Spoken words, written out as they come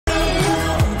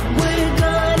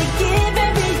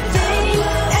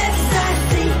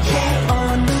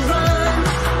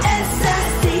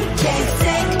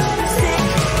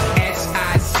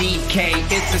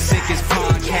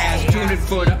Tune in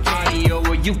for the audio,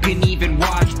 or you can even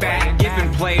watch back.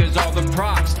 Giving players all the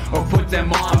props, or put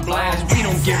them on blast. We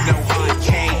don't give no hot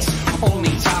takes,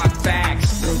 only talk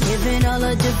facts. We're giving all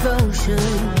our devotion,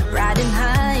 riding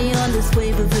high on this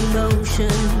wave of emotion.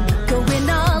 Going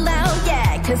all out,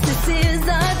 yeah, cause this is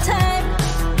our time.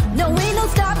 No, ain't no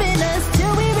stopping us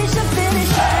till we reach the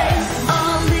finish line.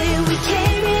 All in, we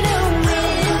came in to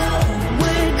win.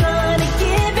 We're gonna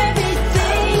give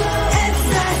everything.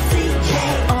 S-I-C-K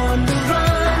on the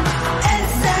run.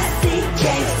 S-I-C-K,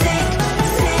 sick.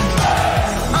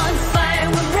 On fire,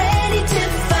 we're ready to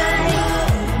fight.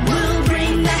 We'll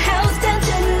bring the house down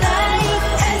tonight.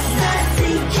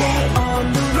 S-I-C-K on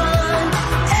the run.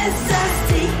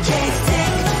 S-I-C-K,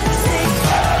 sick.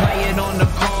 Play it on the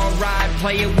car ride,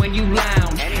 play it when you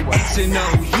lounge. X and O,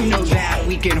 you know that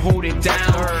we can hold it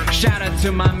down. Shout out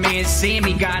to my man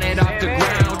Sammy, got it off the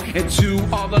ground. And to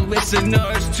all the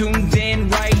listeners tuned in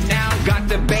right now, got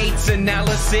debates,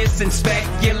 analysis, and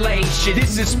speculation.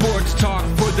 This is sports talk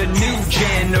for the new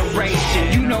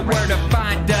generation. You know where to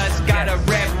find us, got a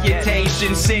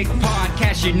reputation. Sick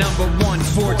podcast, your #1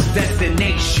 sports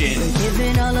destination.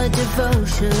 Giving all our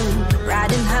devotion,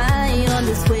 riding high on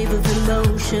this wave of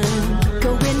emotion.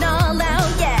 Going all out,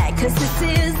 yeah, cause this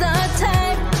is our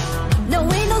time. No,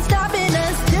 ain't no stopping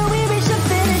us till we reach the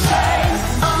finish line.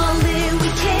 All in, we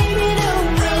came in to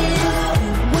win.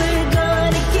 We're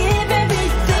gonna give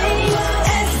everything.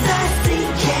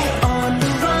 S-I-C-K on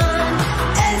the run.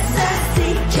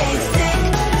 S-I-C-K, sick.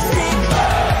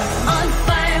 On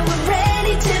fire, we're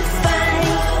ready to fight.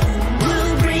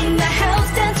 We'll bring the house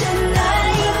down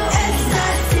tonight.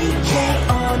 S-I-C-K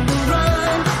on the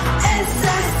run.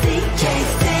 S-I-C-K,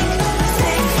 sick.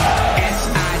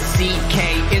 S-I-C-K,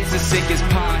 it's the sickest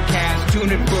podcast.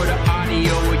 Tune in for the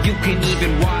audio, or you can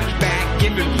even watch back.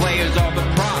 Giving players all the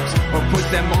props, or put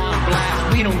them on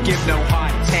blast. We don't give no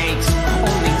hot takes,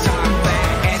 only talk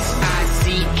back.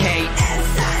 S-I-C-K,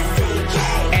 S-I-C-K,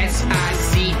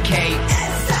 S-I-C-K,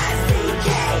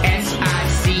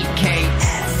 S-I-C-K,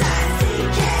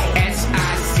 S-I-C-K,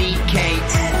 S-I-C-K,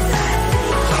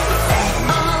 S-I-C-K.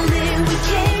 All in, we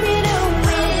came in to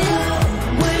win.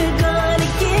 We're gonna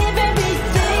give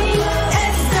everything.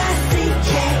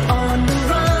 S-I-C-K on the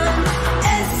run.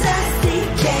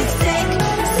 S-I-C-K, sick.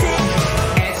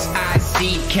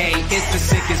 S-I-C-K, it's the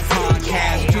sickest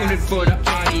podcast. Tune in for the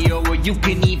audio, or you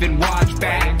can even watch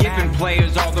back. Giving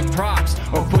players all the props,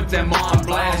 or put them on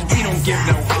blast. We don't give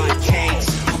no hot takes,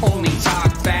 only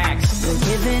talk facts. We're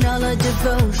giving all our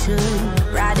devotion,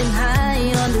 riding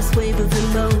high on this wave of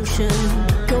emotion.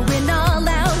 Going all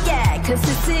out, yeah, cause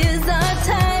this is our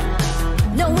time.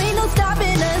 No, ain't no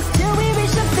stopping us till we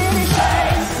reach the finish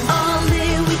line. All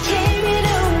in, we came in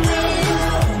to win.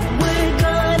 We're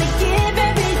gonna give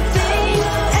everything.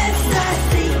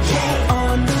 S-I-C-K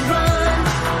on the run.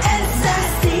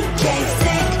 S-I-C-K,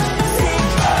 sick.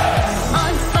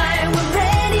 On fire, we're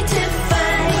ready to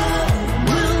fight.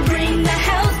 We'll bring the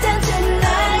house down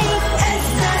tonight.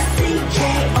 S-I-C-K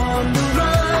on the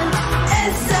run.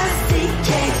 S-I-C-K,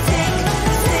 sick.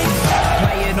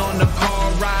 Play it on the car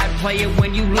ride, play it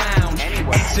when you lounge.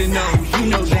 X and O, you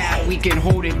know that we can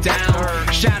hold it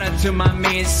down. Shout out to my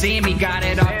man Sammy, got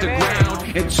it off the ground.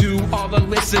 And to all the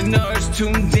listeners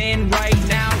tuned in right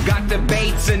now, got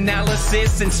debates,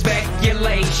 analysis, and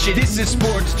speculation. This is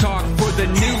sports talk for the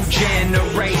new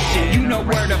generation. You know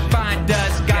where to find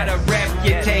us, got a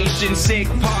reputation. Sick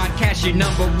podcast, your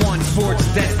 #1 sports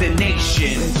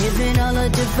destination. Giving all our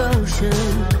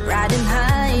devotion, riding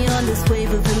high on this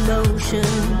wave of emotion.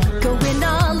 Going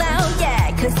all out,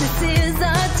 yeah, cause this is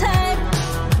our time.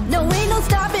 No, ain't no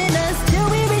stopping us till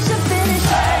we reach the finish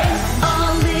line.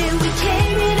 All in, we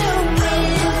came in to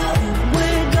win.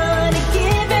 We're gonna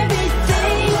give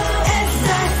everything.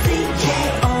 S-I-C-K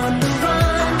on the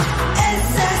run.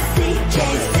 S-I-C-K,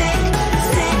 sick.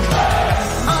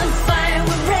 On fire,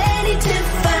 we're ready to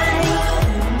fight.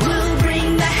 We'll bring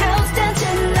the house down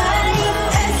tonight.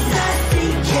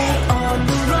 S-I-C-K on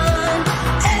the run.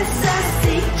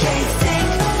 S-I-C-K, sick.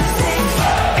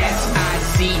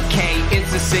 S-I-C-K, it's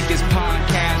the sickest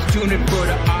podcast. Tune in for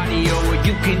the audio, or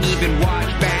you can even watch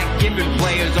back. Giving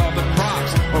players all the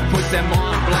props, or put them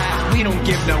on blast. We don't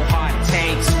give no hot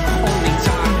takes, only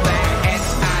talk back.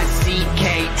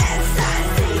 S-I-C-K,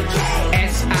 S-I-C-K,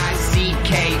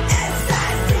 S-I-C-K,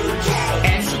 S-I-C-K,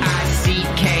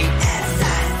 S-I-C-K,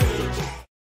 S-I-C-K.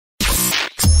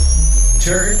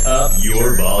 Turn up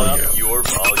your volume.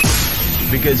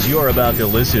 Because you're about to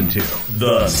listen to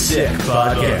The Sick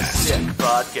Podcast.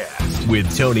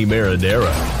 With Tony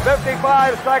Marinaro.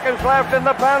 55 seconds left in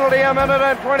the penalty, a minute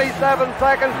and 27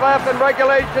 seconds left in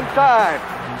regulation time.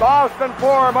 Boston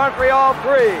 4, Montreal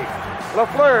 3.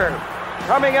 Lafleur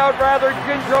coming out rather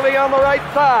gingerly on the right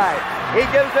side. He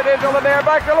gives it into Lemaire,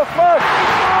 back to Lafleur.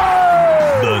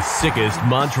 Oh! The sickest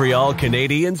Montreal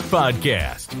Canadiens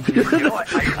podcast.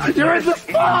 You're in the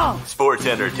ball! Sports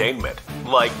entertainment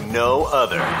like no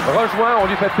other. Rejoint, on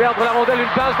lui fait perdre la rondelle,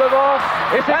 une passe devant.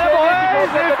 Et c'est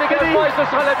le dégagement et ce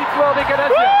sera la victoire des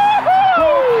Canadiens.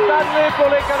 Stanley pour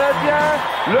les Canadiens,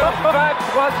 le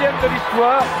 23e de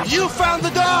l'histoire. You found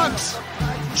the dogs!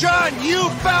 John, you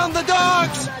found the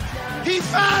dogs! He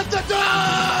found the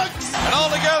dogs! And all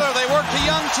together, they worked a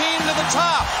young team to the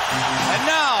top. And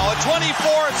now, a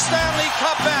 24th Stanley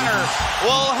Cup banner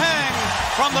will hang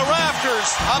from the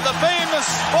rafters of the famous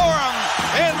Forum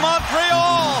in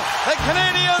Montreal. The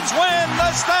Canadiens win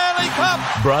the Stanley Cup!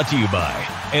 Brought to you by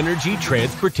Energy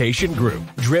Transportation Group.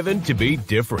 Driven to be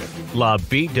different. La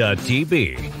Vida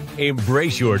TV.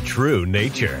 Embrace your true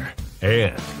nature.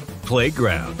 And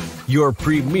Playground, your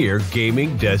premier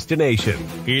gaming destination.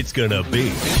 It's gonna be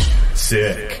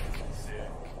sick.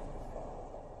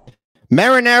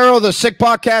 Marinaro, the Sick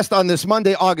Podcast on this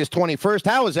Monday, August 21st.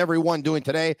 How is everyone doing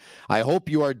today? I hope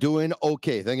you are doing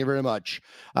okay. Thank you very much.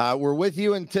 We're with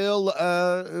you until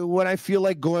when I feel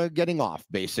like getting off,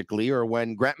 basically, or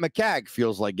when Grant McCagg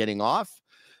feels like getting off,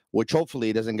 which hopefully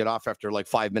he doesn't get off after like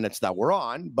 5 minutes that we're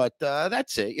on. But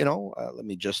that's it, you know. Let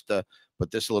me just put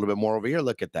this a little bit more over here.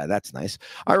 Look at that. That's nice.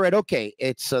 All right. Okay.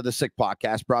 It's the Sick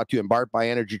Podcast, brought to you in part by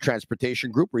Energy Transportation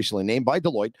Group, recently named by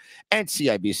Deloitte and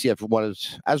CIBC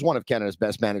as one of Canada's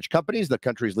best managed companies, the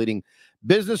country's leading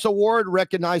business award,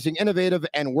 recognizing innovative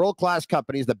and world-class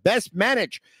companies. The best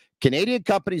managed Canadian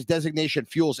companies designation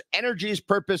fuels Energy's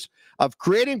purpose of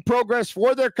creating progress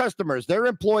for their customers, their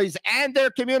employees, and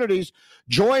their communities.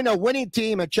 Join a winning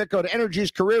team and check out Energy's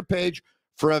career page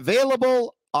for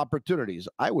available opportunities.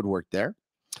 I would work there.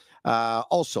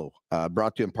 Also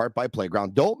brought to you in part by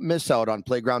Playground. Don't miss out on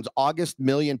Playground's August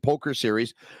Million Poker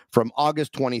Series from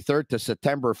August 23rd to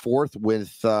September 4th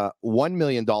with $1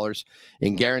 million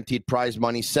in guaranteed prize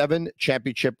money, 7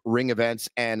 championship ring events,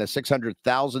 and a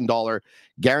 $600,000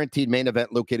 guaranteed main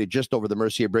event located just over the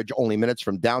Mercier Bridge, only minutes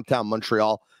from downtown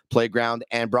Montreal. Playground,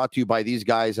 and brought to you by these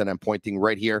guys, and I'm pointing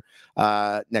right here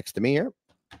next to me here.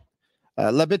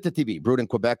 La Bitte TV, brewed in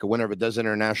Quebec, a winner of a dozen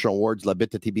international awards. La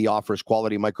Bitte TV offers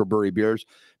quality microbrewery beers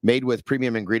made with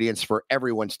premium ingredients for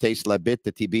everyone's taste. La Bitte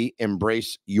TV,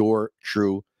 embrace your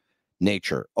true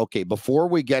nature. Okay, before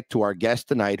we get to our guest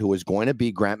tonight, who is going to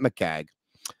be Grant McCagg,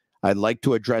 I'd like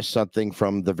to address something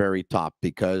from the very top,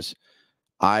 because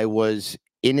I was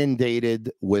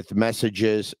inundated with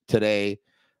messages today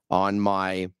on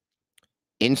my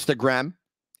Instagram,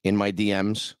 in my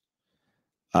DMs,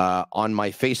 on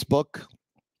my Facebook.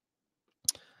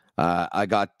 I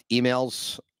got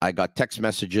emails, I got text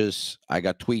messages, I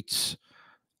got tweets.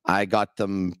 I got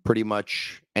them pretty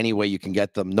much any way you can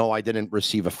get them. No, I didn't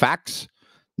receive a fax.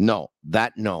 No.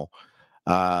 But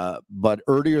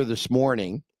earlier this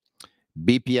morning,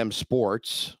 BPM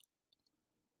Sports,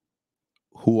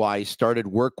 who I started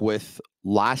work with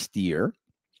last year,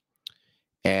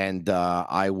 and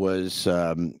I was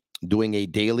doing a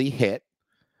daily hit,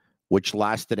 which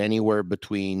lasted anywhere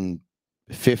between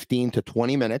 15 to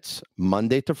 20 minutes,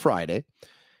 Monday to Friday.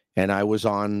 And I was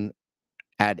on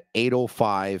at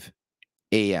 8:05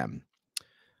 a.m.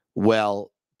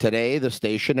 Well, today the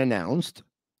station announced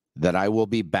that I will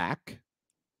be back,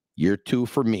 year 2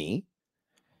 for me,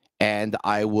 and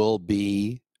I will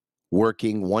be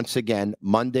working once again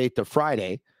Monday to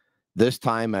Friday, this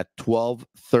time at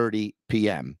 12:30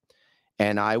 p.m.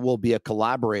 And I will be a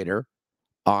collaborator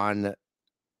on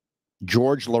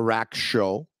George Larac's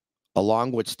show,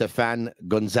 along with Stefan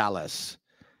Gonzalez.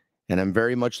 And I'm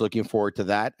very much looking forward to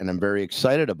that, and I'm very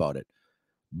excited about it.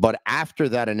 But after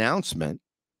that announcement,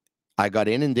 I got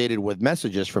inundated with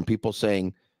messages from people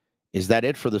saying, is that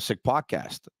it for the Sick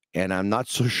Podcast? And I'm not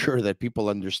so sure that people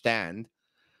understand,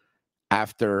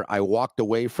 after I walked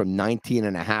away from 19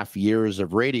 and a half years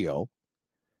of radio,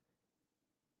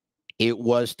 it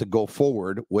was to go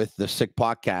forward with the Sick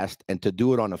Podcast and to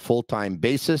do it on a full-time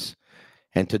basis,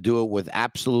 and to do it with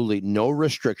absolutely no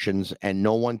restrictions and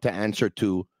no one to answer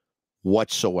to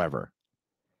whatsoever.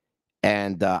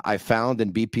 And I found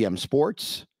in BPM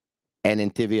Sports and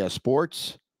in TVA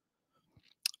Sports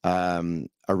a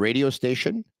radio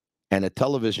station and a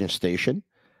television station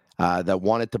that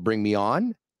wanted to bring me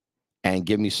on and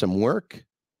give me some work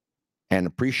and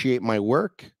appreciate my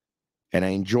work. And I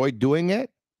enjoyed doing it,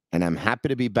 and I'm happy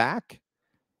to be back.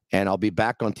 And I'll be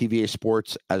back on TVA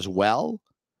Sports as well.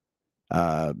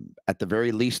 At the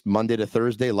very least, Monday to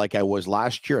Thursday, like I was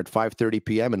last year at 5:30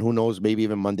 p.m., and who knows, maybe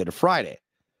even Monday to Friday.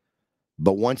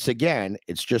 But once again,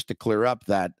 it's just to clear up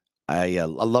that I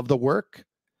love the work.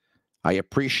 I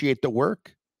appreciate the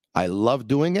work. I love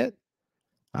doing it.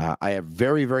 I have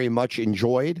very, very much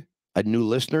enjoyed a new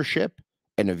listenership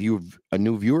and a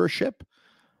new viewership.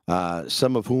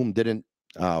 Some of whom didn't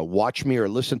watch me or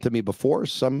listen to me before.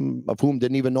 Some of whom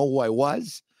didn't even know who I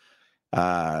was.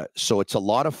 So it's a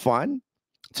lot of fun.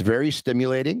 It's very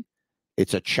stimulating.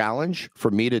 It's a challenge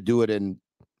for me to do it in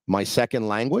my second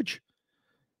language,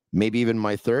 maybe even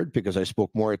my third, because I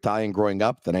spoke more Italian growing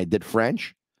up than I did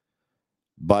French.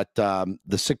 But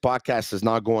the Sick Podcast is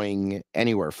not going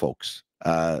anywhere, folks.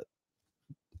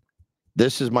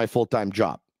 This is my full-time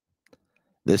job.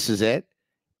 This is it.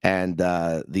 And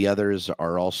the others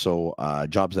are also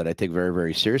jobs that I take very,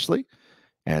 very seriously.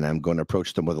 And I'm going to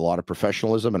approach them with a lot of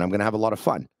professionalism, and I'm going to have a lot of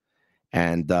fun.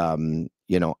 And,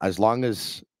 as long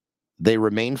as they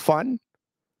remain fun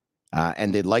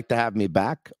and they'd like to have me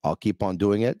back, I'll keep on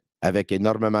doing it avec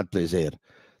énormément de plaisir.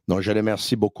 Donc, je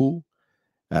remercie beaucoup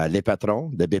les patrons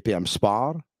de BPM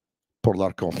Sport pour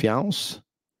leur confiance.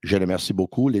 Je remercie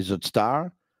beaucoup les auditeurs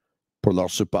pour leur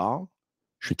support.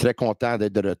 Je suis très content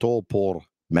d'être de retour pour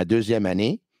ma deuxième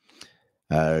année.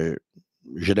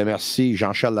 Je remercie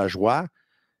Jean-Charles Lajoie.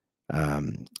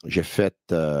 J'ai fait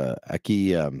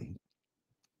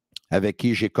avec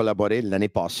qui j'ai collaboré l'année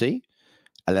passée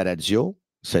à la radio.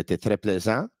 Ça a été très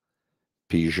plaisant.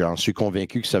 Puis j'en suis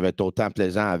convaincu que ça va être autant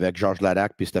plaisant avec Georges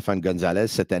Larac puis Stéphane Gonzalez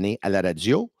cette année à la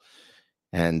radio.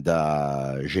 And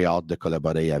j'ai hâte de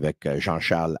collaborer avec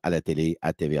Jean-Charles à la télé,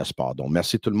 à TVA Sport. Donc,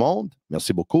 merci tout le monde.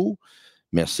 Merci beaucoup.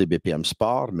 Merci BPM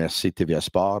Sport. Merci TVA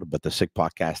Sport. But the Sick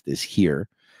Podcast is here.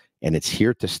 And it's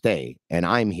here to stay. And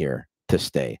I'm here to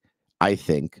stay. I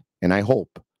think, and I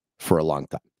hope, for a long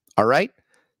time. All right?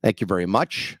 Thank you very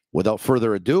much. Without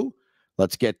further ado,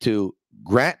 let's get to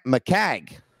Grant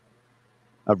McCagg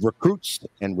of Recruits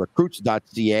and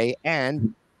Recruits.ca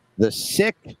and the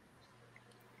Sick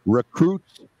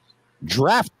Recruits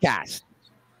Draftcast.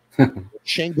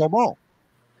 Shane Gaumont.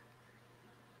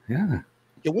 Yeah.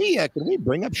 Can we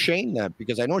bring up Shane?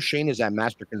 Because I know Shane is at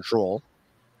Master Control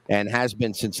and has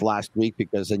been since last week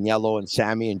because Agnello and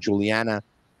Sammy and Juliana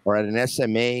are at an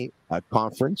SMA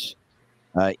conference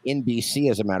in BC,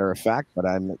 as a matter of fact. But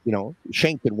I'm,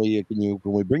 Shane, can we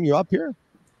bring you up here?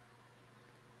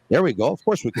 There we go. Of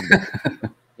course we can.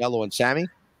 Agnello and Sammy.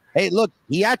 Hey, look,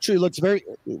 he actually looks very.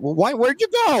 Where'd you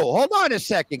go? Hold on a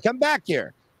second. Come back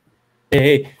here.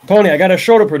 Hey, Tony, I got a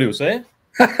show to produce, eh?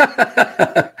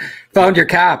 Found your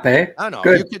cap, eh? I know.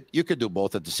 You could do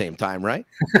both at the same time, right?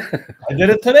 I did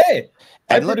it today.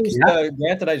 And I produced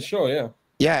Grant Tonight's show, yeah.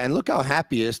 Yeah, and look how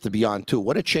happy he is to be on, too.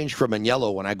 What a change from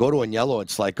Agnello. When I go to Agnello,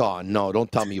 it's like, oh, no,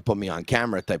 don't tell me you put me on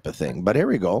camera type of thing. But here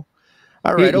we go.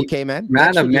 All right, okay, man.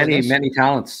 Man of many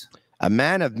talents. A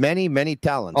man of many, many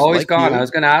talents. Oh, he's gone. I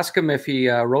was going to ask him if he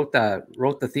wrote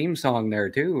the theme song there,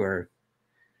 too, or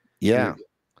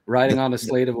riding on a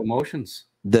slate of emotions.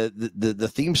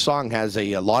 The theme song has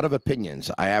a lot of opinions,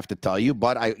 I have to tell you,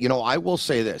 but I will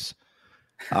say this.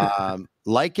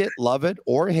 Like it, love it,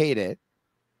 or hate it,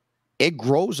 it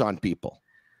grows on people.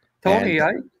 Tony,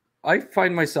 I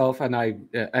find myself and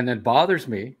it bothers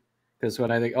me because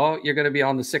when I think, oh, you're going to be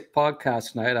on the Sick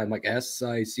Podcast tonight, I'm like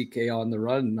SICK on the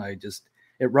run.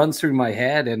 It runs through my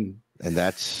head and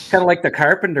that's kind of like the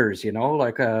Carpenters,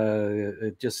 like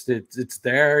it's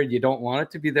there. You don't want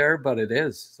it to be there, but it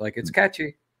is. Like it's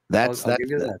catchy. I'll give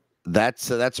you that.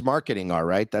 That's marketing, all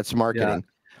right. That's marketing. Yeah.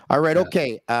 All right,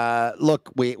 okay.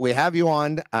 Look, we have you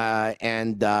on,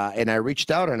 and I reached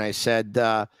out and I said,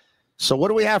 so what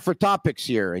do we have for topics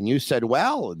here? And you said,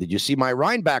 well, did you see my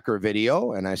Reinbacher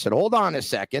video? And I said, hold on a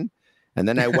second. And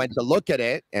then I went to look at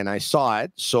it and I saw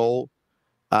it. So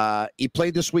he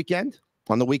played this weekend.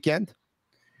 On the weekend?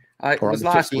 It was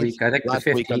last week. I think last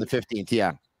week on the 15th.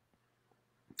 Yeah.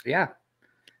 Yeah.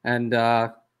 And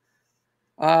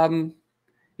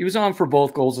he was on for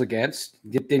both goals against.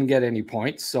 Didn't get any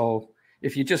points. So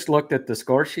if you just looked at the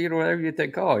score sheet or whatever, you'd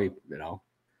think, oh,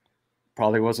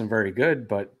 probably wasn't very good.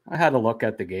 But I had a look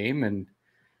at the game, and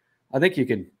I think you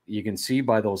can see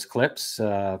by those clips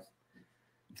that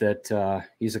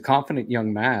he's a confident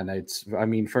young man. For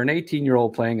an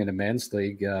 18-year-old playing in a men's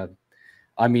league.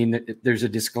 There's a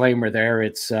disclaimer there.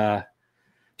 It's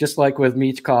just like with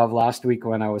Michkov last week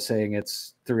when I was saying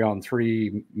it's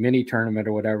 3-on-3 mini tournament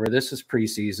or whatever. This is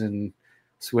preseason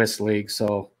Swiss league,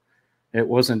 so it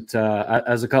wasn't.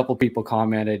 As a couple people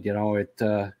commented,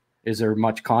 is there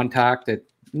much contact?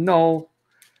 No,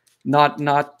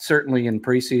 not certainly in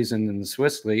preseason in the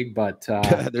Swiss league, but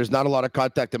there's not a lot of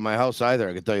contact in my house either.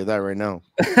 I can tell you that right now.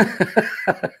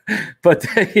 But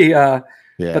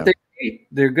they skate.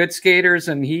 They're good skaters,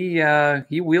 and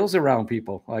he wheels around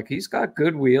people. Like, he's got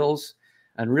good wheels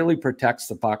and really protects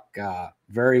the puck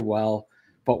very well.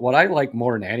 But what I like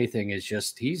more than anything is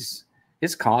just his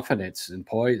confidence and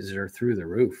poise are through the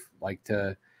roof. Like,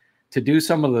 to do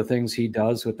some of the things he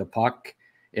does with the puck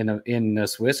in the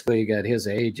Swiss League at his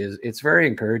age it's very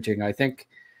encouraging. I think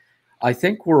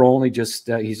we're only just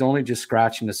he's only just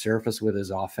scratching the surface with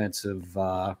his offensive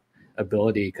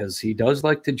ability, because he does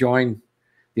like to join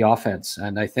the offense.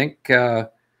 And I think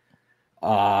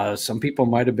some people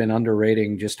might have been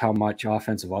underrating just how much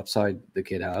offensive upside the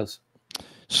kid has.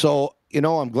 So,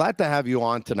 I'm glad to have you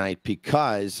on tonight,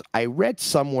 because I read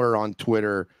somewhere on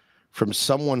Twitter from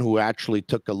someone who actually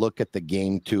took a look at the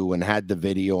game too and had the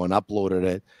video and uploaded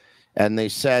it. And they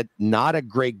said, not a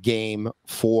great game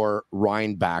for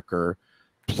Reinbacher.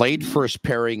 Played first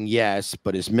pairing, yes,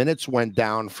 but his minutes went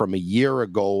down from a year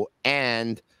ago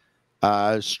and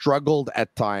struggled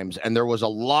at times. And there was a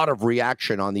lot of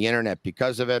reaction on the internet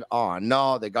because of it. Oh,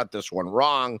 no, they got this one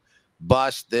wrong.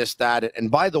 Bust, this, that. And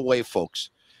by the way, folks,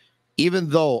 even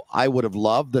though I would have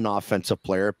loved an offensive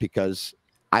player, because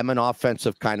I'm an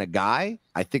offensive kind of guy,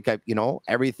 I think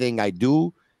everything I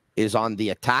do is on the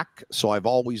attack. So I've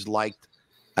always liked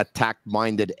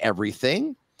attack-minded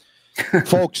everything.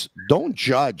 Folks, don't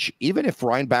judge. Even if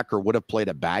Reinbacher would have played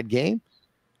a bad game,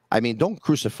 don't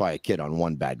crucify a kid on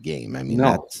one bad game.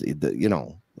 No. That's,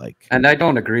 And I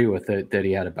don't agree with it that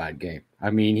he had a bad game.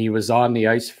 He was on the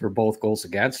ice for both goals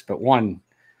against, but one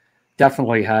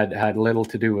definitely had little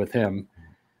to do with him.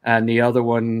 And the other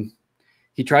one,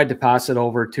 he tried to pass it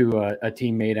over to a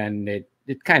teammate, and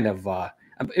it kind of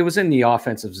it was in the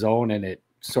offensive zone, and it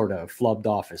sort of flubbed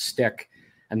off his stick,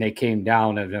 and they came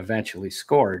down and eventually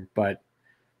scored. But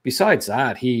besides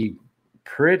that, he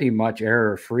pretty much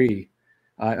error-free.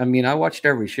 I watched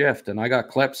every shift, and I got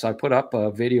clips. I put up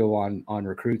a video on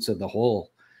Recruits of the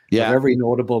Whole. Yeah. Of every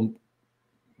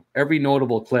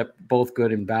notable clip, both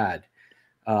good and bad.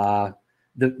 The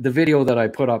video that I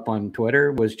put up on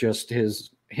Twitter was just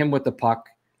him with the puck,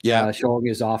 showing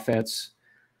his offense.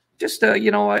 Just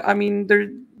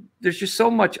there's just so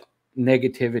much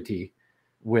negativity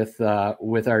with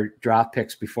our draft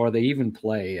picks before they even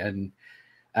play, and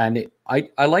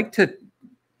I like to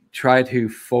try to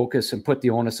focus and put the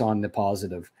onus on the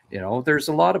positive. There's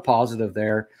a lot of positive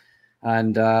there,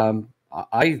 and I'm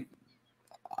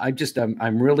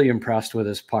really impressed with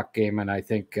his puck game, and I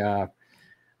think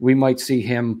we might see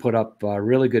him put up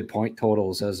really good point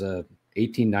totals as a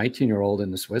 18, 19-year-old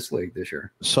in the Swiss League this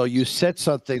year. So you said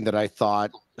something that I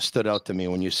thought stood out to me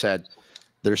when you said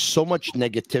there's so much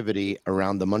negativity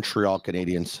around the Montreal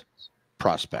Canadiens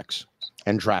prospects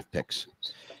and draft picks.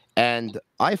 And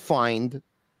I find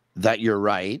that you're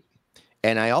right.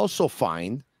 And I also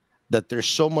find that there's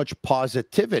so much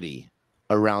positivity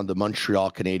around the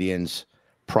Montreal Canadiens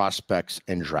prospects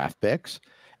and draft picks.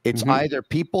 It's either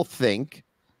people think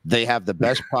they have the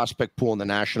best prospect pool in the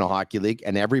National Hockey League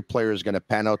and every player is going to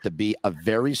pan out to be a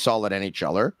very solid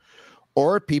NHLer,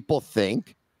 or people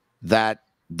think that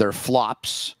they're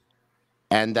flops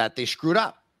and that they screwed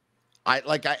up.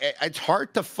 It's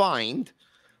hard to find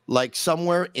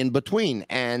somewhere in between.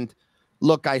 And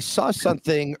look, I saw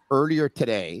something earlier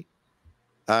today.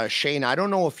 Shane, I don't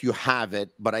know if you have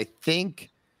it, but I think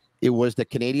it was the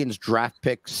Canadiens draft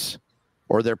picks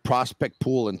or their prospect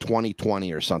pool in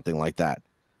 2020 or something like that.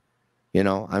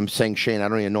 I'm saying, Shane, I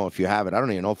don't even know if you have it. I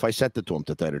don't even know if I sent it to him,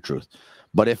 to tell you the truth.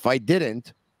 But if I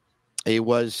didn't, it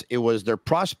was their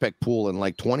prospect pool in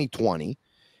 2020,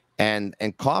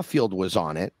 and Caulfield was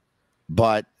on it.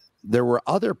 But there were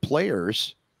other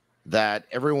players that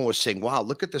everyone was saying, wow,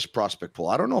 look at this prospect pool.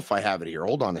 I don't know if I have it here.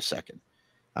 Hold on a second.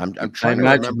 I'm trying to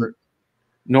remember.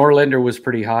 Norlinder was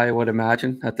pretty high, I would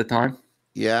imagine, at the time.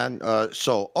 Yeah.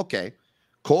 Okay.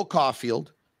 Cole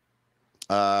Caulfield.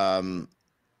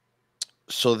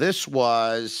 So this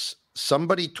was,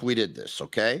 somebody tweeted this,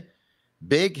 okay?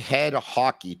 Big Head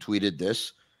Hockey tweeted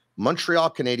this. Montreal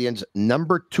Canadiens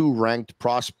 #2 ranked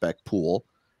prospect pool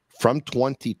from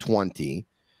 2020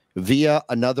 via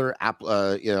another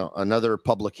another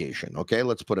publication. Okay,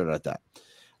 let's put it at that.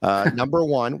 Number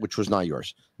one, which was not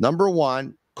yours. Number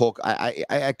one, Cole.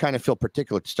 I kind of feel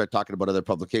particular to start talking about other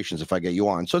publications if I get you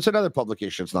on. So it's another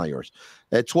publication. It's not yours.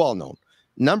 It's well known.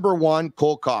 Number one,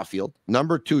 Cole Caulfield.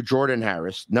 Number two, Jordan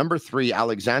Harris. Number three,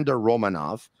 Alexander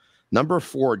Romanov. Number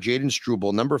 4, Jaden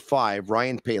Struble. Number 5,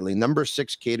 Ryan Paley. Number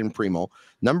 6, Caden Primo.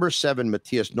 Number 7,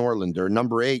 Mattias Norlinder.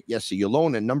 Number 8, Jesse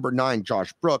Ylonen. Number 9,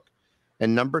 Josh Brook.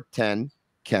 And number 10,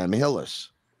 Cam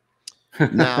Hillis.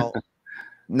 Now,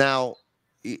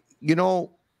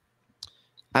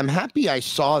 I'm happy I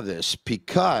saw this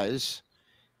because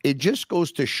it just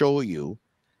goes to show you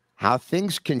how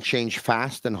things can change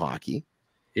fast in hockey.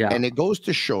 Yeah. And it goes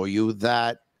to show you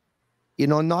that, you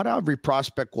know, not every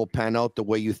prospect will pan out the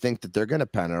way you think that they're going to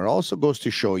pan out. It also goes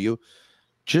to show you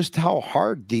just how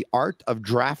hard the art of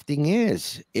drafting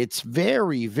is. It's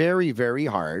very, very, very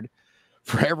hard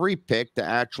for every pick to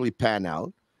actually pan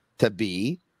out to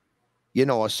be, you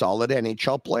know, a solid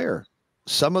NHL player.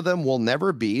 Some of them will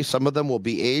never be. Some of them will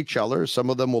be AHLers. Some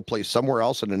of them will play somewhere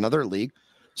else in another league.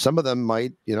 Some of them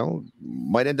might, you know,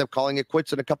 might end up calling it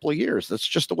quits in a couple of years. That's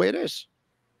just the way it is.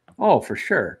 Oh, for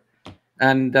sure.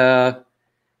 And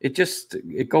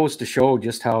it goes to show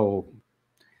just how,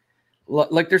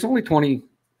 like, there's only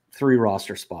 23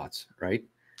 roster spots, right?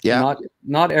 Yeah.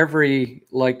 Not every,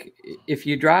 like, if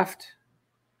you draft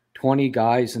 20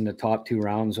 guys in the top 2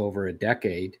 rounds over a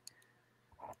decade,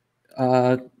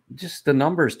 just the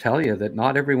numbers tell you that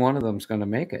not every one of them is going to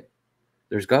make it.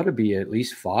 There's got to be at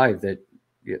least 5 that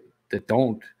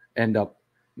don't end up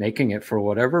making it for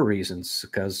whatever reasons,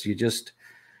 because you just,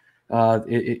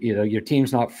 you know, your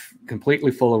team's not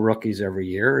completely full of rookies every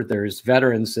year. There's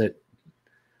veterans that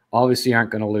obviously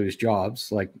aren't going to lose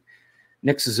jobs. Like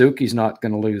Nick Suzuki's not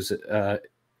going to lose a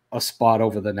spot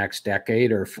over the next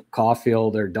decade, or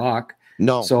Caulfield or Doc.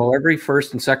 No. So every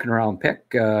first and second round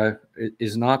pick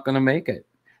is not going to make it.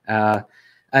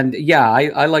 And yeah,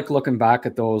 I like looking back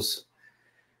at those.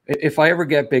 If I ever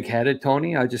get big headed,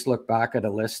 Tony, I just look back at a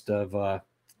list of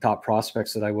top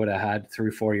prospects that I would have had 3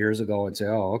 or 4 years ago and say,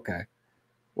 oh, okay,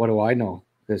 what do I know?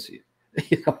 Because,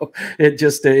 you know,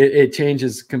 it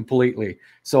changes completely.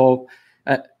 So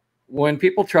when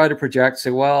people try to project, say,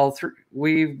 well,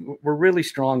 we're really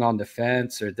strong on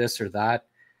defense or this or that,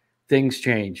 things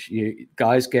change.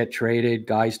 Guys get traded.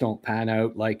 Guys don't pan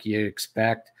out like you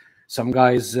expect. Some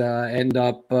guys end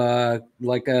up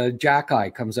like a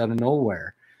Jack-Eye comes out of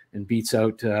nowhere and beats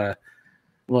out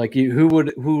like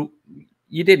who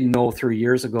you didn't know 3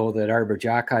 years ago that Arbor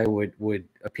Jack-Eye would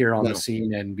appear on the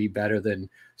scene and be better than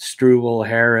Struble,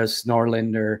 Harris,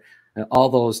 Norlinder, all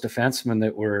those defensemen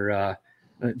that were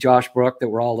Josh Brook that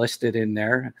were all listed in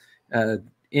there.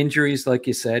 Injuries, like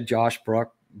you said, Josh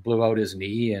Brook blew out his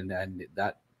knee, and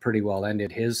that pretty well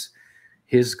ended his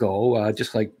go.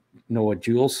 Just like Noah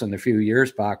Juleson a few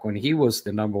years back when he was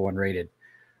the #1 rated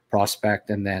prospect,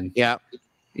 and then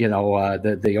you know,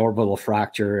 the orbital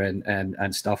fracture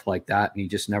and stuff like that, and he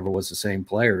just never was the same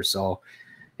player. So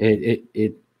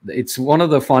it's one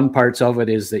of the fun parts of it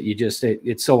is that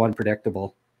it's so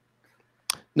unpredictable.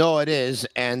 No, it is.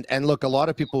 And look, a lot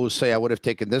of people who say I would have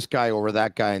taken this guy over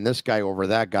that guy and this guy over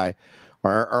that guy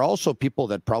are also people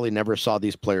that probably never saw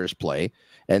these players play,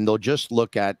 and they'll just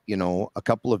look at, you know, a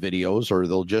couple of videos, or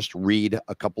they'll just read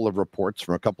a couple of reports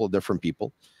from a couple of different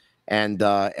people and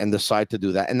decide to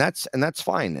do that. And that's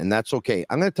fine. And that's okay.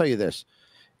 I'm going to tell you this.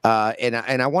 And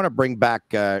I want to bring back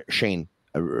Shane,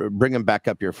 bring him back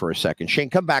up here for a second.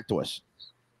 Shane, come back to us.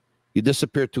 You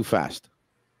disappeared too fast.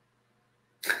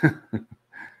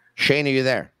 Shane, are you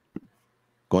there?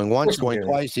 Going once, going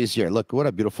twice. He's here. Look, what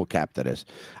a beautiful cap that is.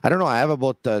 I don't know. I have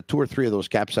about 2 or 3 of those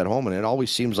caps at home, and it always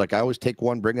seems like I always take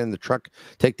one, bring it in the truck,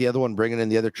 take the other one, bring it in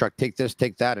the other truck, take this,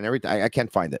 take that, and everything. I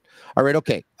can't find it. All right,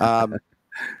 okay.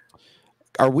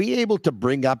 Are we able to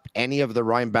bring up any of the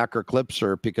Reinbacher clips,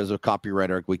 or because of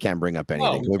copyright, we can't bring up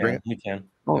anything? Oh, we can.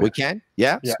 We can?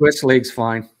 Yeah? Swiss League's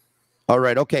fine. All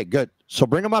right, okay, good. So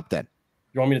bring them up then.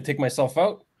 You want me to take myself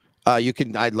out? You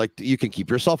can. You can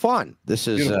keep yourself on. This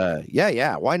is.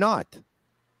 Yeah. Why not?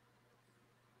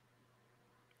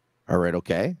 All right.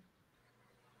 Okay.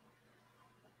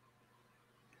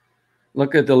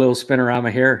 Look at the little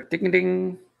spinorama here. Ding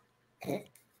ding.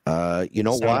 You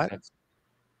know what?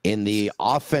 In the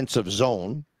offensive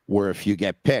zone, where if you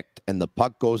get picked and the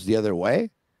puck goes the other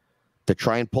way, to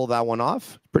try and pull that one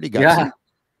off, pretty gutsy. Yeah.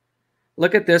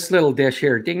 Look at this little dish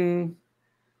here. Ding.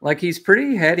 Like, he's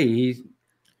pretty heady.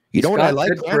 You know what I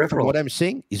like from what I'm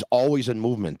seeing? He's always in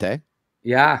movement, eh?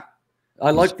 Yeah.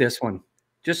 I like this one.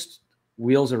 Just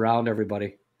wheels around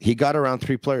everybody. He got around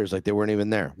 3 players like they weren't even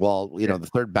there. Well, you know, the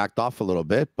third backed off a little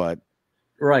bit, but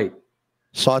right.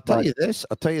 So I'll tell you this.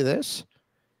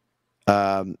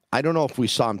 I don't know if we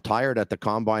saw him tired at the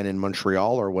combine in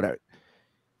Montreal or whatever.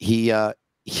 He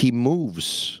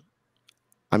moves.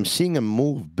 I'm seeing him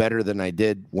move better than I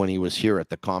did when he was here at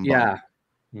the combine. Yeah.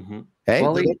 Mm-hmm. Hey,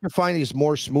 well, you find he's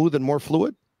more smooth and more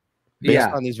fluid based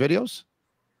on these videos?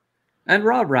 And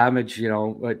Rob Ramage, you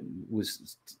know,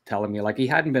 was telling me, like, he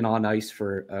hadn't been on ice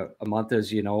for a month,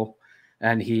 as you know,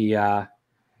 and he, I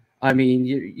mean,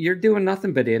 you're doing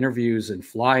nothing but interviews and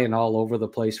flying all over the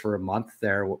place for a month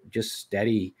there, just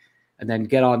steady, and then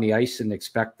get on the ice and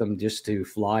expect them just to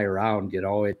fly around. You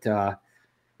know,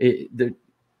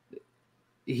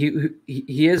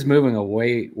 he is moving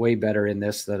way better in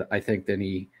this that I think than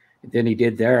he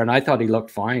did there, and I thought he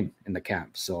looked fine in the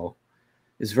camp. So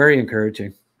it's very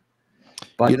encouraging.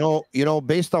 But you know,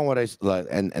 based on what I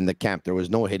and the camp, there was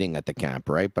no hitting at the camp,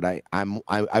 right? But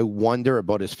I wonder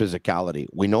about his physicality.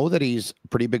 We know that he's a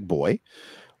pretty big boy.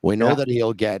 We know that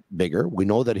he'll get bigger. We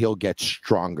know that he'll get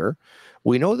stronger.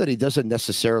 We know that he doesn't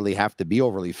necessarily have to be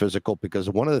overly physical, because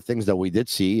one of the things that we did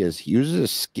see is he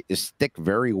uses his stick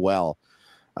very well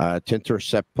to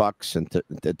intercept pucks and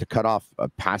to cut off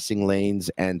passing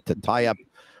lanes and to tie up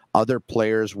other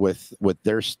players with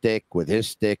their stick, with his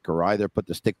stick, or either put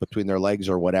the stick between their legs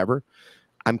or whatever.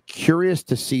 I'm curious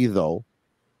to see, though,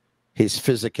 his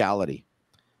physicality.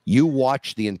 You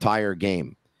watch the entire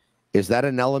game. Is that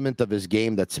an element of his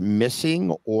game that's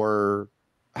missing, or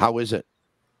how is it?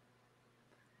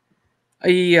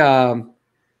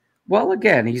 Well,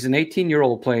 again, he's an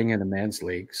 18-year-old playing in a men's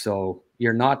league, so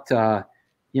you're not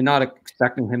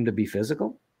expecting him to be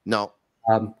physical. No.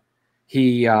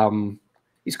 He's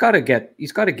got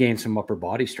to gain some upper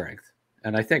body strength,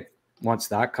 and I think once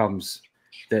that comes,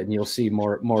 then you'll see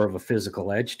more of a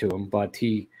physical edge to him. But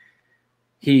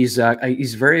he's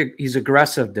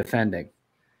aggressive defending.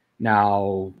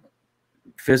 Now,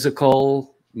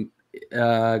 physical,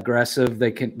 aggressive, they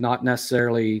can not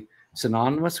necessarily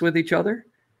synonymous with each other,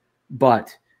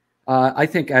 but I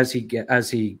think as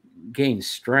he gains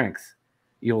strength,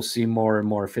 you'll see more and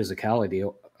more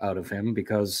physicality out of him,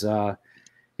 because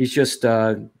he's just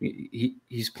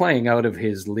he's playing out of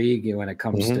his league when it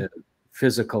comes to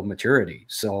physical maturity.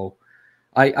 So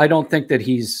I don't think that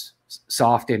he's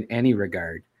soft in any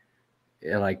regard.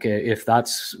 Like, if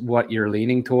that's what you're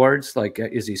leaning towards, like,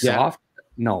 is he soft?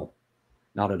 No,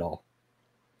 not at all.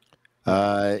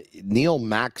 Neil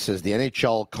Mack says the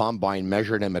NHL Combine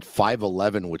measured him at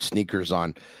 5'11" with sneakers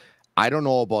on. I don't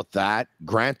know about that.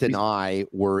 Grant and I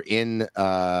were in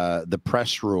the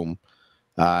press room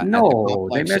No,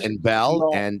 they measured in Bell,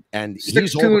 and he's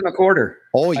 6'2.25".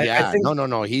 Oh yeah, I think,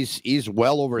 no. He's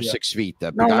well over 6 feet.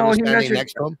 The no, guy was he standing measured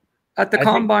next to him at the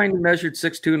combine. He measured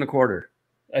 6'2.25".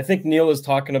 I think Neil is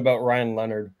talking about Ryan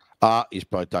Leonard. He's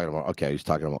probably talking about. Okay, he's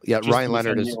talking about. Yeah, Ryan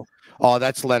Leonard is. Neil. Oh,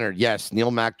 that's Leonard. Yes, Neil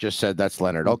Mack just said that's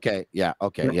Leonard. Okay, yeah,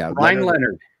 okay, yeah. Ryan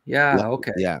Leonard. Yeah,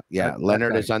 okay. Yeah.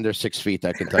 Leonard is under 6 feet.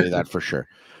 I can tell you that for sure.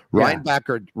 Ryan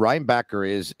Backer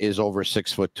is over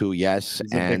 6'2". Yes,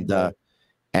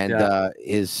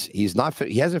 he's not.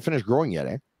 He hasn't finished growing yet,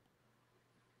 eh?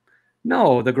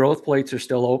 No, the growth plates are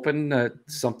still open.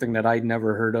 Something that I'd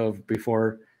never heard of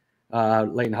before.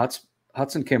 Lane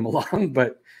Hudson came along,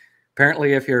 but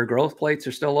apparently, if your growth plates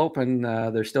are still open,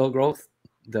 there's still growth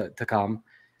to come.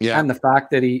 Yeah, and the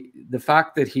fact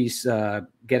that he's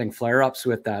getting flare-ups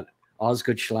with that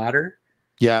Osgood Schlatter,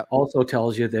 also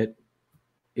tells you that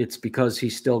it's because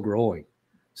he's still growing.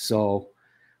 So,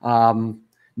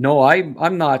 no,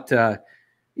 I'm not.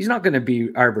 He's not going to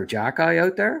be Arbor Jacki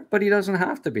out there, but he doesn't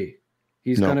have to be.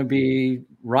 He's going to be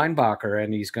Reinbacher,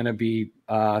 and he's going to be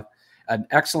an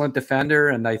excellent defender,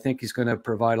 and I think he's going to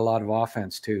provide a lot of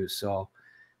offense too. So,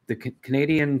 the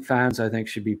Canadian fans, I think,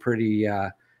 should be pretty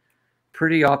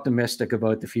optimistic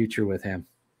about the future with him.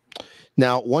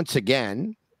 Now, once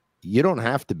again, you don't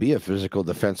have to be a physical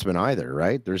defenseman either,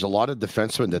 right? There's a lot of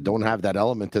defensemen that don't have that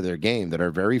element to their game that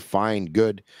are very fine,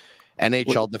 good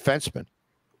NHL defensemen.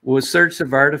 Was Serge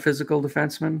Savard a physical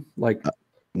defenseman? Like,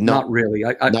 no, not really.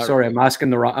 Sorry, I'm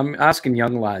asking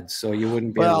young lads, so you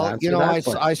wouldn't be able to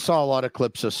answer that. I saw a lot of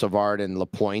clips of Savard and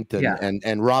Lapointe,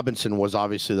 and Robinson was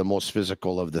obviously the most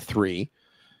physical of the three.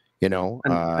 And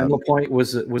Lapointe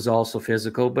was also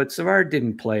physical, but Savard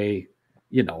didn't play,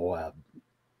 a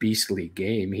beastly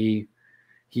game. He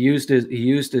used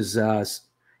his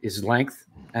length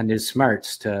and his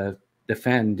smarts to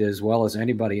defend as well as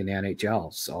anybody in the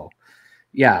NHL. So,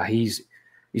 yeah, he's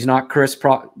not Chris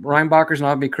Reinbacher's not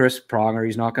going to be Chris Pronger.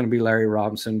 He's not going to be Larry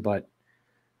Robinson, but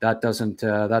that doesn't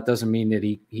mean that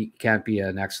he can't be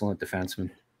an excellent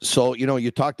defenseman. So,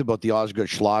 you talked about the Osgood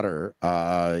Schlatter,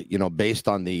 based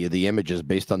on the images,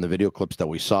 based on the video clips that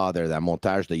we saw there, that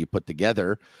montage that you put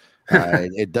together,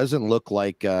 it doesn't look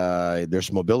like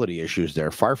there's mobility issues there.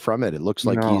 Far from it. It looks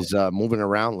like he's moving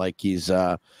around like he's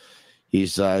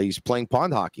playing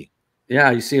pond hockey. Yeah,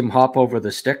 you see him hop over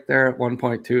the stick there at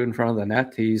 1.2 in front of the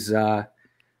net. He's,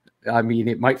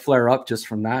 it might flare up just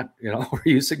from that,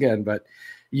 overuse again. But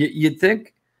you'd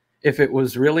think if it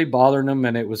was really bothering him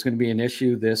and it was going to be an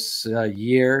issue this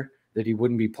year, that he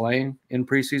wouldn't be playing in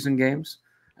preseason games,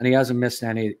 and he hasn't missed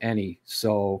any.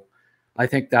 So I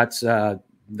think that's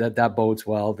that bodes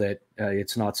well that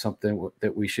it's not something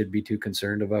that we should be too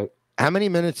concerned about. How many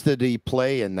minutes did he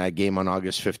play in that game on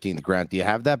August 15th, Grant? Do you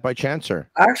have that by chance, or?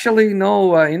 Actually,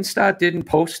 no. Instat didn't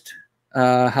post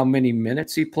how many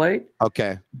minutes he played.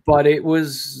 Okay. But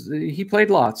he played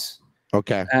lots.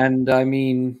 Okay. And I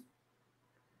mean,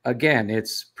 again,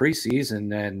 it's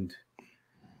preseason, and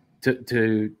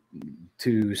to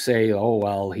say, oh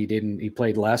well, he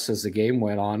played less as the game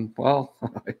went on. Well,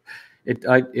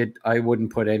 I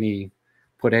wouldn't put any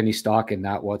stock in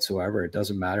that whatsoever. It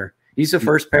doesn't matter. He's a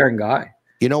first pairing guy.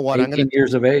 You know what? 18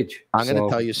 years of age. I'm going to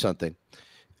tell you something.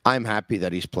 I'm happy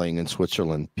that he's playing in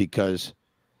Switzerland, because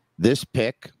this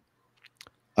pick,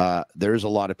 there's a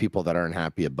lot of people that aren't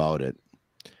happy about it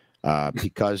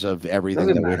because of everything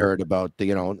that we heard about.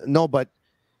 But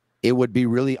it would be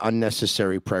really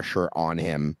unnecessary pressure on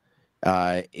him.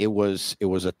 It was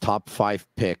a top 5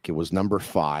 pick. It was number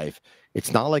 5.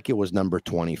 It's not like it was number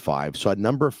 25. So at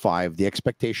number 5, the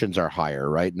expectations are higher,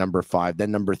 right? Number 5,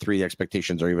 then number 3, the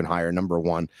expectations are even higher. Number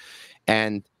 1,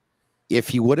 and if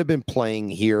he would have been playing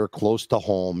here close to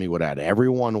home, he would have had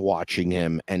everyone watching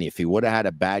him. And if he would have had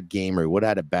a bad game or he would have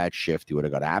had a bad shift, he would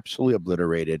have got absolutely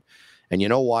obliterated. And you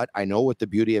know what? I know what the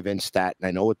beauty of Instat, and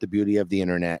I know what the beauty of the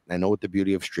internet, and I know what the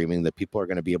beauty of streaming, that people are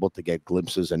going to be able to get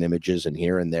glimpses and images and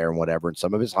here and there and whatever, and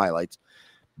some of his highlights,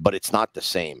 but it's not the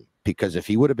same. Because if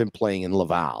he would have been playing in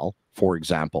Laval, for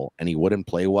example, and he wouldn't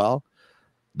play well,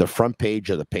 the front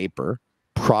page of the paper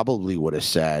probably would have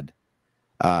said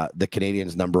the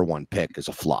Canadiens' number 1 pick is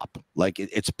a flop. Like,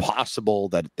 it's possible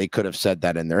that they could have said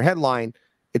that in their headline.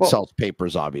 It sells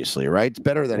papers, obviously, right? It's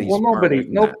better that he's. Well,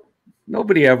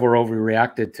 nobody ever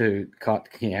overreacted to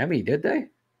Kotkaniemi, did they,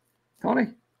 Tony?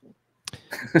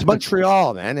 It's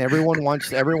Montreal, man. Everyone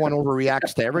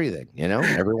overreacts to everything,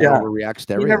 Everyone overreacts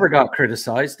to everything. He never got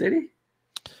criticized, did he?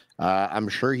 I'm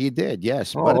sure he did,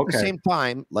 yes. But at the same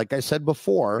time, like I said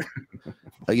before,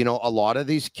 a lot of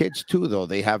these kids too, though,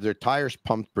 they have their tires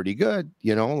pumped pretty good,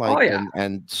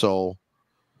 and so.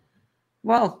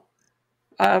 Well,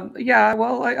 I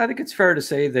think it's fair to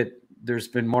say that there's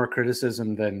been more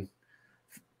criticism than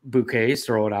bouquets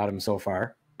thrown at him so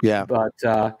far. Yeah.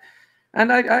 But,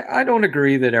 and I don't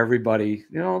agree that everybody,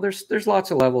 there's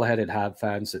lots of level-headed Habs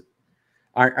fans that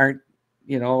aren't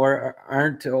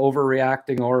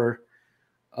overreacting or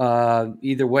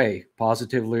either way,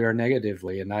 positively or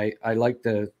negatively. And I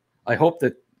hope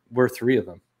that we're 3 of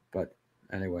them. But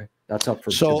anyway, that's up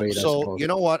for debate. So you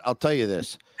know what? I'll tell you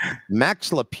this.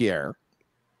 Max Lapierre,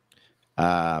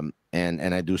 and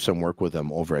I do some work with him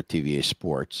over at TVA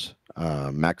Sports.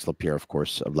 Max Lapierre, of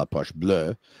course, of La Poche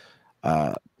Bleue.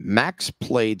 Max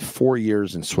played 4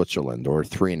 years in Switzerland, or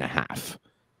 3.5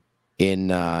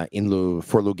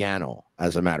 for Lugano,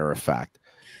 as a matter of fact.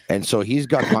 And so he's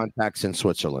got contacts in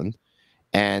Switzerland.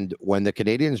 And when the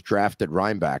Canadiens drafted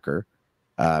Reinbacher,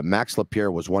 Max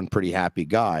Lapierre was one pretty happy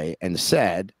guy and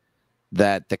said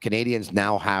that the Canadiens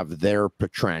now have their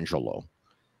Pietrangelo.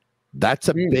 That's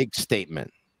a big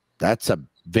statement. That's a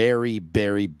very,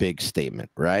 very big statement,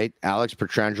 right? Alex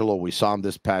Pietrangelo, we saw him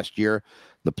this past year,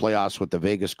 the playoffs with the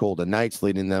Vegas Golden Knights,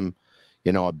 leading them,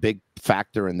 a big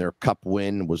factor in their cup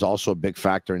win, was also a big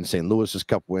factor in St. Louis's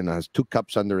cup win, has 2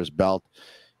 cups under his belt.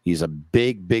 He's a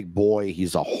big, big boy.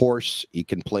 He's a horse. He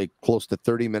can play close to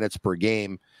 30 minutes per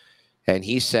game. And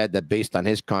he said that based on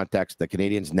his contacts, the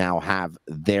Canadiens now have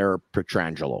their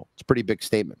Pietrangelo. It's a pretty big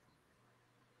statement.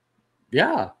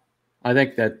 Yeah, I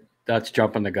think that's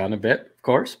jumping the gun a bit, of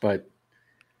course, but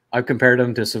I've compared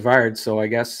him to Savard, so I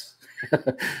guess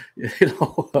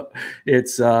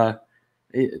it's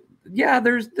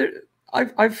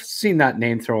I've seen that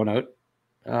name thrown out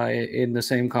in the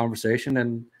same conversation,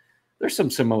 and there's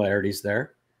some similarities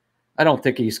there. I don't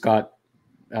think he's got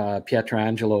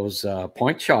Pietrangelo's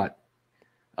point shot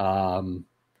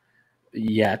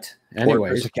yet.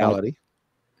 Anyways, physicality.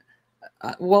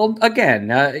 Well,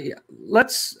 again,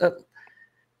 let's.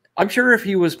 I'm sure if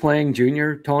he was playing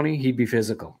junior, Tony, he'd be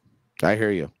physical. I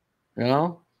hear you.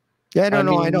 Yeah, I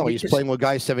know. He's playing with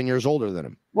guys 7 years older than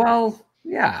him. Well,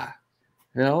 yeah.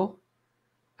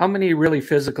 How many really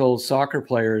physical soccer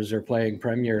players are playing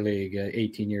Premier League at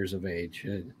 18 years of age?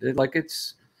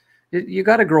 You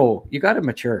got to grow. You got to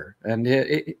mature, and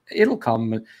it'll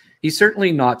come. He's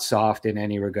certainly not soft in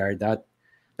any regard.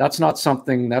 That's not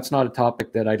a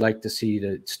topic that I'd like to see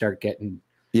to start getting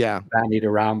bandied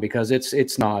around, because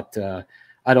it's not.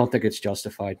 I don't think it's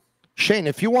justified. Shane,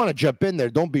 if you want to jump in there,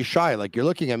 don't be shy. Like, you're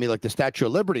looking at me like the Statue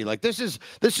of Liberty. Like, this is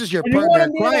your partner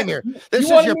in crime here.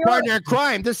 This is your partner in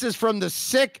crime. This is from the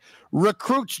Sick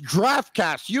Recruits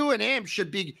Draftcast. You and him should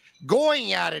be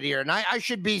going at it here, and I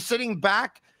should be sitting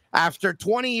back after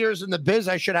 20 years in the biz.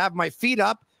 I should have my feet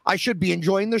up. I should be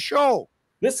enjoying the show.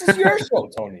 This is your show,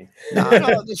 Tony.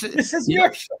 No, this is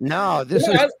your show. No, this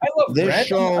I love this Grant.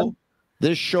 show.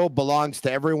 This show belongs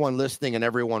to everyone listening and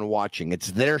everyone watching.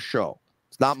 It's their show.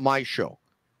 It's not my show.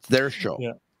 It's their show.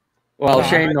 Yeah. Well,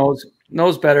 Shane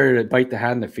knows better to bite the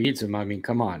hand that feeds him. I mean,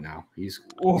 come on now. He's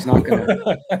not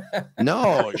gonna.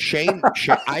 No, Shane.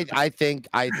 I think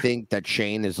that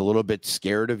Shane is a little bit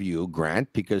scared of you,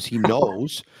 Grant, because he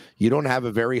knows you don't have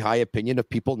a very high opinion of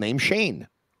people named Shane.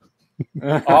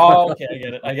 Oh,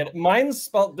 okay, I get it. Mine's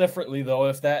spelled differently though.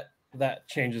 If that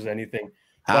changes anything.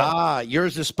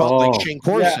 Yours is spelled like Shane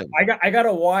Corson. Yeah, I got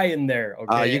a Y in there.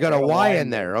 Okay, you got a Y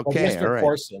in there. Okay, like Mr. all right.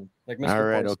 Corson, like Mr. All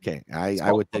right, Corson. okay.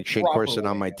 I would take Shane Corson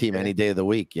on my team any day of the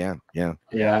week. Yeah,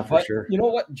 for sure. You know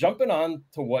what? Jumping on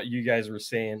to what you guys were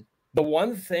saying, the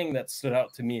one thing that stood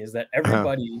out to me is that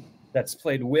everybody that's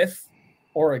played with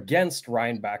or against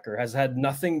Reinbacher has had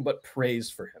nothing but praise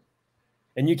for him.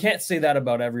 And you can't say that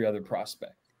about every other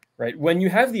prospect, right? When you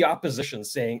have the opposition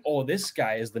saying, oh, this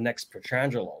guy is the next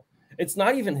Pietrangelo, it's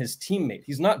not even his teammate.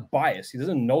 He's not biased. He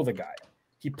doesn't know the guy.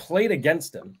 He played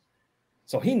against him.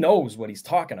 So he knows what he's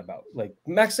talking about. Like,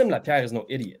 Maxime Lapierre is no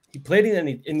idiot. He played in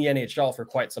the NHL for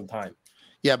quite some time.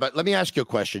 Yeah, but let me ask you a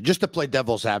question, just to play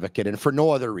devil's advocate and for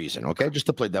no other reason, okay? Just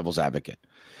to play devil's advocate.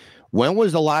 When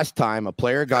was the last time a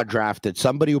player got drafted,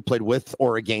 somebody who played with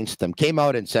or against them came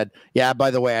out and said, yeah,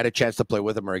 by the way, I had a chance to play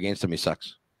with him or against him. He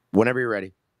sucks. Whenever you're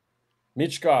ready.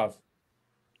 Michkov.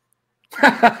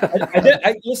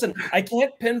 Listen, I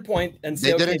can't pinpoint and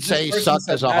say, they didn't say he sucked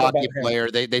as a hockey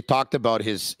player. They talked about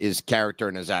his character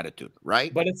and his attitude,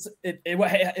 right? But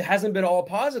it hasn't been all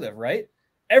positive, right?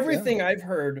 Everything I've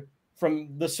heard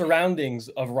from the surroundings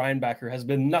of Reinbacher has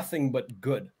been nothing but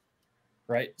good,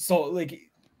 right? So, like,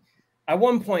 at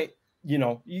one point, you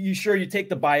know, you take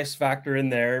the bias factor in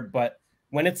there, but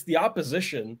when it's the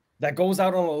opposition that goes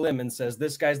out on a limb and says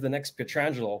this guy's the next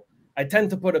Pietrangelo, I tend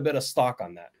to put a bit of stock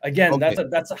on that. Again,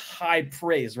 that's a high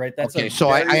praise, right? That's okay. So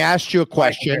I asked you a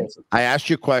question.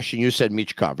 You said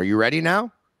Michkov. Are you ready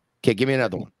now? Okay, give me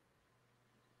another one.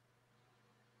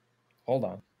 Hold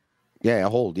on. Yeah,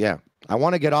 hold. Yeah, I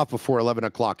want to get off before 11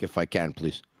 o'clock if I can,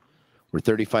 please. We're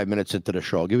 35 minutes into the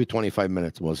show. I'll give you 25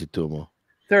 minutes. Was it too more?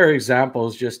 There are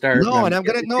examples. Just start. No, and I'm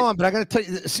gonna tell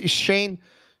you, Shane.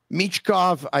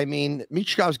 Michkov. I mean,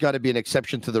 Michkov's got to be an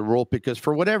exception to the rule because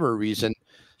for whatever reason,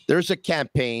 there's a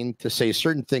campaign to say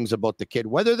certain things about the kid,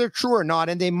 whether they're true or not,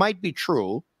 and they might be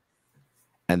true,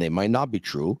 and they might not be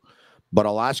true. But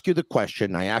I'll ask you the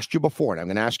question I asked you before, and I'm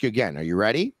going to ask you again. Are you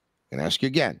ready? I'm going to ask you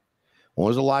again. When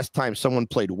was the last time someone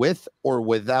played with or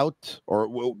without,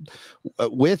 or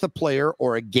with a player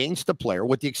or against a player,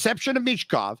 with the exception of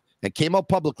Michkov, and came out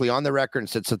publicly on the record and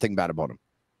said something bad about him?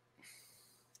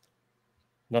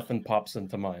 Nothing pops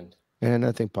into mind. And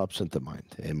nothing pops into mind.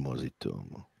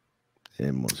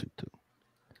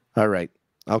 All right.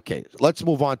 Okay. Let's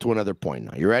move on to another point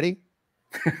now. You ready?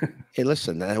 Hey,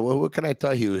 listen, what can I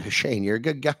tell you, Shane? You're a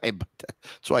good guy, but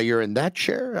that's why you're in that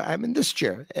chair. I'm in this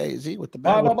chair. Hey, is he with the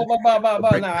back? I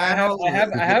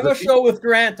have a show with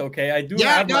Grant. Okay, I do.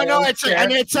 Yeah,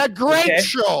 it's a great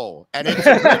show, and it's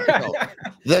a great show.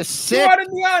 The sick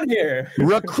on here.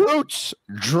 Recruits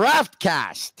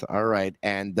Draftcast. All right,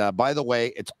 and by the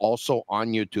way, it's also on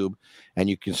YouTube, and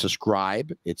you can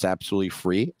subscribe. It's absolutely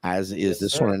free, as is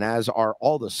this one, and as are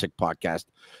all the Sick Podcast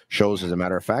shows. As a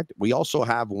matter of fact, we also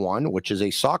have one which is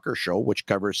a soccer show which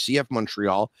covers CF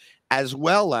Montreal as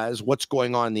well as what's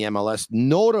going on in the MLS,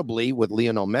 notably with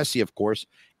Lionel Messi, of course,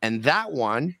 and that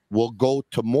one will go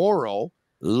tomorrow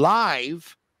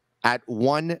live at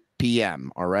 1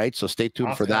 p.m. All right, so stay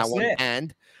tuned for that one,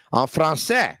 and en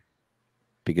français,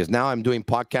 because now I'm doing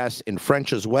podcasts in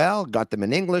French as well. Got them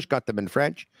in English, got them in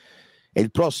French. El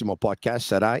próximo podcast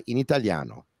será in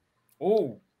italiano.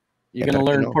 Oh, you're going to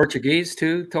learn Portuguese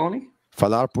too, Tony?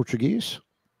 Falar Portuguese?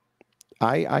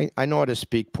 I know how to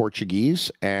speak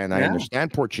Portuguese, and I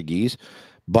understand Portuguese,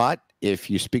 but if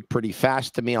you speak pretty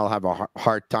fast to me, I'll have a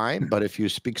hard time. But if you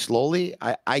speak slowly,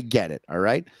 I get it, all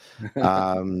right?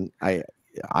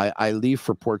 I leave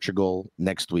for Portugal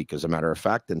next week, as a matter of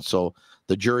fact, and so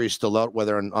the jury is still out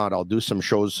whether or not I'll do some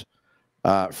shows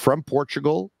from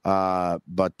Portugal,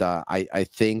 but I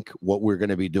think what we're going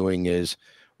to be doing is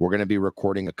we're going to be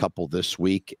recording a couple this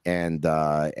week, and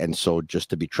so just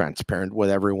to be transparent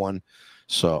with everyone,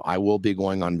 so I will be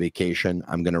going on vacation.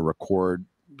 I'm going to record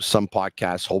some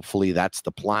podcasts. Hopefully, that's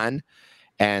the plan,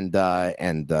 and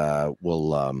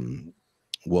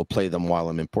we'll play them while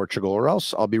I'm in Portugal, or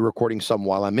else I'll be recording some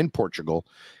while I'm in Portugal,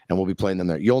 and we'll be playing them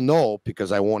there. You'll know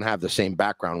because I won't have the same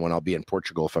background when I'll be in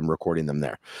Portugal if I'm recording them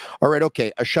there. All right,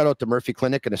 okay. A shout out to Murphy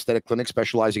Clinic, an aesthetic clinic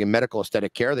specializing in medical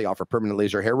aesthetic care. They offer permanent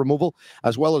laser hair removal,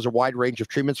 as well as a wide range of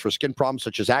treatments for skin problems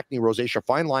such as acne, rosacea,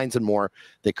 fine lines, and more.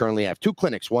 They currently have 2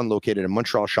 clinics, one located in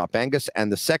Montreal, Shop Angus,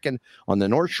 and the second on the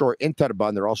North Shore in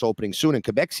Terrebonne. They're also opening soon in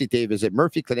Quebec City. Visit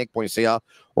murphyclinic.ca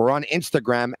or on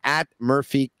Instagram at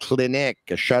Murphy Clinic.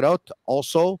 A shout out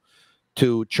also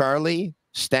to Charlie,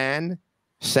 Stan,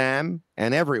 Sam,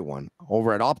 and everyone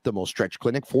over at Optimal Stretch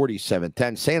Clinic,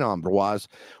 4710 St. Ambroise.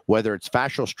 Whether it's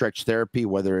fascial stretch therapy,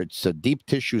 whether it's a deep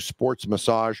tissue sports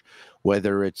massage,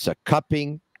 whether it's a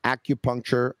cupping,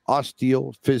 acupuncture,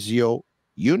 osteo, physio,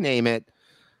 you name it,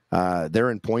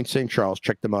 they're in Point St. Charles.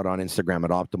 Check them out on Instagram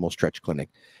at Optimal Stretch Clinic.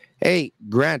 Hey,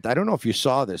 Grant, I don't know if you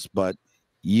saw this, but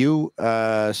you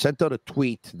sent out a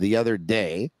tweet the other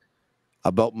day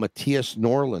about Mattias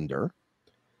Norlinder.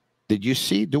 Did you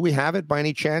see? Do we have it by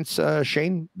any chance,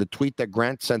 Shane? The tweet that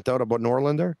Grant sent out about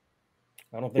Norlinder?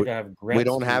 I don't think I have Grant's We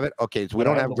don't have it? Okay, so we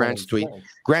don't have Grant's tweet.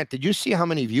 Grant, did you see how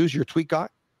many views your tweet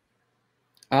got?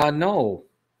 No,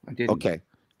 I didn't. Okay,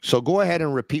 so go ahead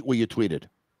and repeat what you tweeted,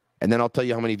 and then I'll tell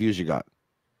you how many views you got.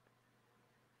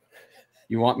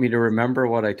 You want me to remember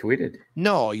what I tweeted?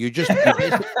 No, you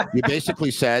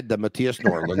basically said that Mattias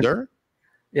Norlinder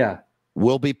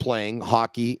will be playing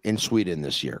hockey in Sweden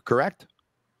this year, correct?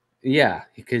 Yeah,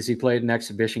 because he played an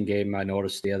exhibition game. I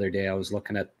noticed the other day. I was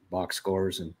looking at box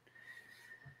scores, and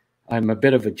I'm a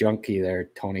bit of a junkie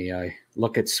there, Tony. I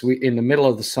look at in the middle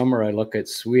of the summer. I look at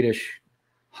Swedish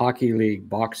Hockey League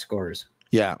box scores.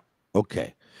 Yeah.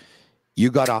 Okay.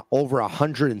 You got over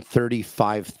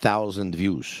 135,000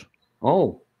 views.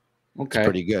 Oh, okay. That's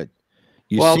pretty good.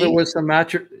 There was some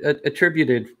match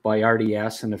attributed by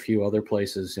RDS and a few other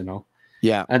places, you know.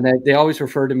 Yeah. And they always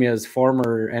refer to me as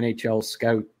former NHL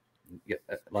scout.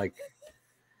 Like,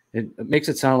 it makes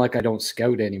it sound like I don't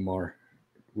scout anymore,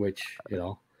 which, you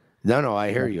know. No,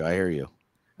 I hear you. I hear you.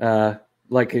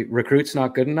 Like, recruit's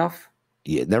not good enough.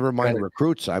 Yeah, never mind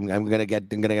recruits. I'm gonna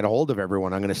get a hold of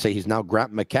everyone. I'm gonna say he's now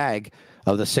Grant McCagg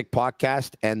of the Sick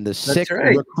Podcast and the Sick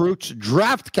Recruits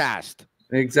Draft Cast.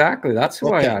 Exactly. That's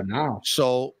who I am now.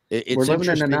 So we're living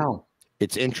in the now.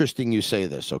 It's interesting you say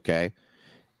this, okay?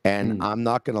 And I'm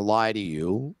not gonna lie to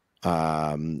you.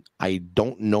 I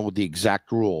don't know the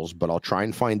exact rules, but I'll try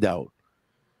and find out.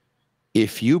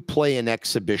 If you play an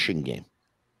exhibition game,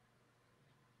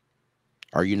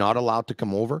 are you not allowed to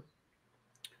come over?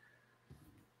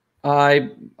 I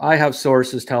have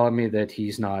sources telling me that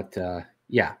he's not. That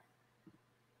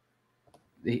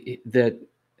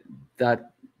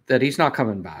he's not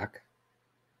coming back,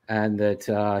 and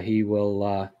that he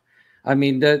will. I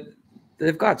mean that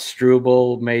they've got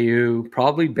Struble, Mayu,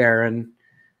 probably Barron,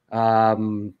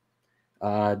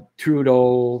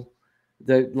 Trudeau.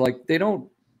 They don't.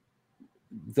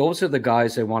 Those are the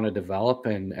guys they want to develop,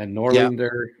 and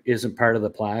Norlinder isn't part of the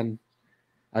plan.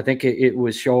 I think it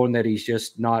was shown that he's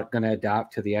just not going to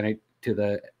adapt to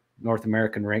the North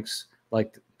American rinks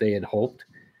like they had hoped.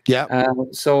 Yeah.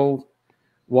 So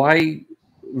why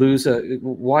lose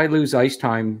ice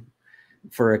time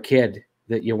for a kid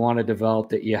that you want to develop,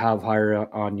 that you have higher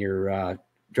on your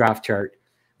draft chart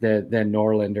than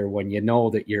Norlinder, when you know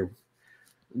that you're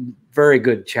very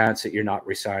good chance that you're not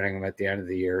resigning him at the end of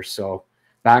the year? So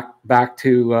back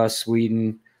to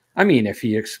Sweden. I mean, if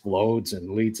he explodes and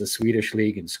leads the Swedish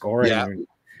league in scoring and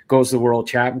goes to the World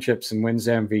Championships and wins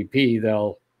MVP,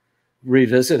 they'll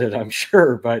revisit it, I'm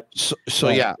sure. But so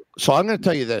I'm going to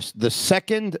tell you this: the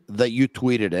second that you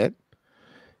tweeted it,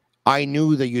 I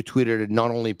knew that you tweeted it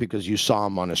not only because you saw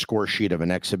him on a score sheet of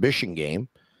an exhibition game,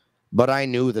 but I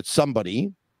knew that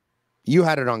you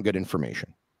had it on good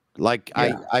information. Like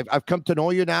I've come to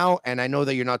know you now, and I know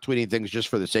that you're not tweeting things just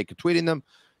for the sake of tweeting them.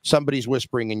 Somebody's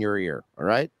whispering in your ear. All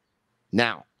right.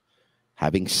 Now,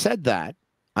 having said that,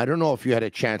 I don't know if you had a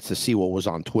chance to see what was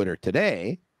on Twitter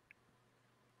today,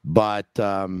 but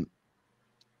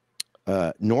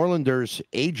Norlinder's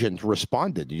agent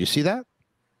responded. Did you see that?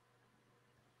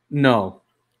 No.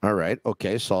 All right.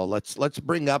 Okay. So let's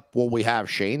bring up what we have,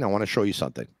 Shane. I want to show you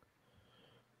something.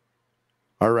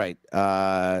 All right.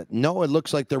 No, it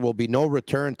looks like there will be no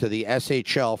return to the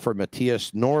SHL for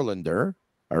Mattias Norlinder.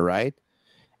 All right.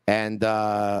 And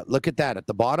look at that at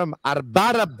the bottom.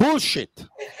 Arbara bullshit.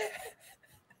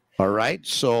 All right.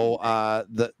 So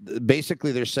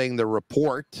basically they're saying the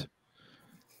report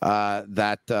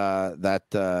that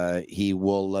he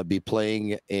will be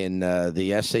playing in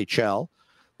the SHL,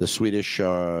 the Swedish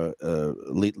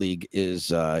Elite League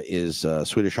is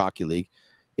Swedish Hockey League,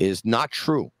 is not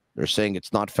true. They're saying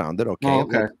it's not founded. Okay,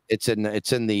 okay. It's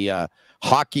in the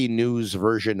hockey news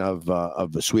version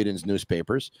of Sweden's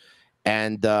newspapers.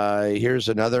 And here's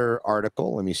another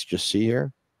article. Let me just see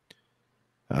here.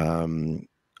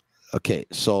 Okay,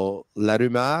 so la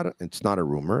rumeur, it's not a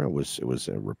rumor, it was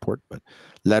a report, but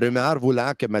la rumeur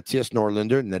voulant que Mattias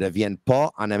Norlinder ne revienne pas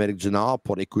en Amérique du Nord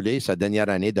pour écouler sa dernière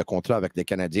année de contrat avec les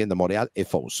Canadiens de Montréal est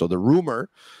fausse. So the rumor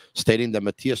stating that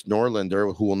Mattias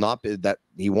Norlinder, that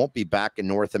he won't be back in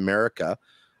North America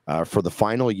for the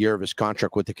final year of his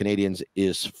contract with the Canadiens,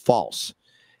 is false.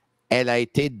 Elle a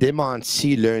été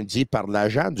démentie lundi par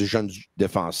l'agent du jeune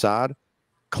défenseur,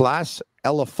 Klaas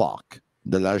Elefalk,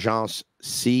 de l'agence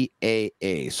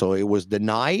CAA. So it was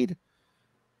denied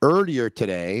earlier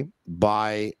today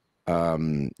by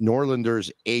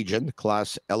Norlinder's agent,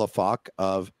 Klaas Elefalk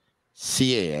of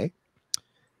CAA.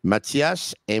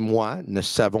 Mattias et moi ne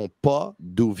savons pas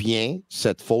d'où vient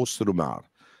cette fausse rumeur.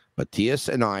 Mattias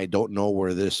and I don't know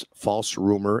where this false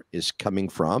rumor is coming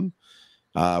from.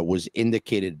 Was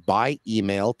indicated by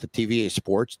email to TVA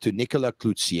Sports to Nicolas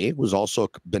Cloutier, who's also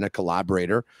been a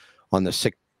collaborator on the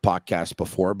Sick podcast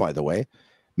before, by the way.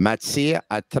 Mathieu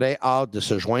a très hâte de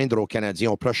se joindre aux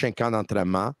Canadiens au prochain camp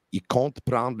d'entraînement. Il compte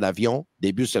prendre l'avion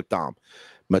début septembre.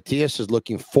 Mattias is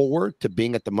looking forward to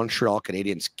being at the Montreal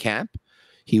Canadiens camp.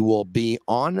 He will be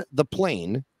on the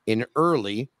plane in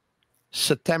early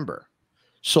September.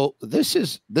 So this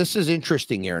is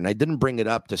interesting here, and I didn't bring it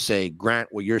up to say, Grant,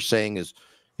 what you're saying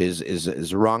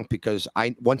is wrong, because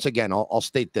I'll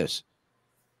state this.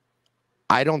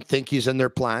 I don't think he's in their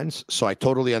plans, so I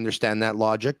totally understand that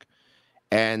logic.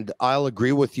 And I'll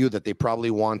agree with you that they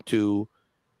probably want to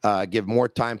give more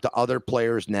time to other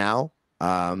players now.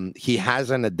 He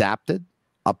hasn't adapted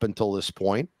up until this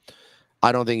point.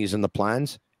 I don't think he's in the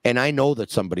plans. And I know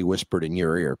that somebody whispered in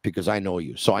your ear because I know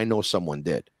you, so I know someone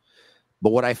did. But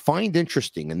what I find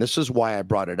interesting, and this is why I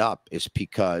brought it up, is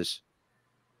because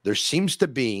there seems to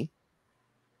be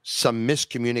some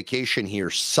miscommunication here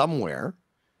somewhere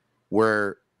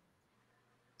where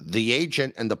the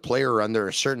agent and the player are under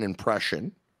a certain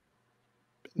impression,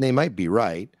 they might be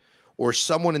right, or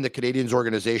someone in the Canadiens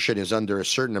organization is under a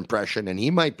certain impression, and he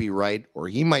might be right or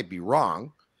he might be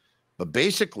wrong. But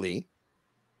basically,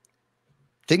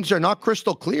 things are not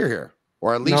crystal clear here,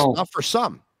 or at least not for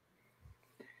some.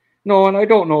 No, and I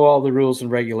don't know all the rules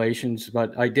and regulations,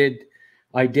 but I did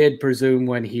presume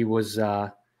when he was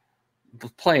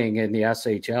playing in the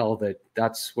SHL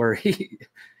that's where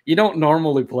you don't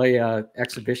normally play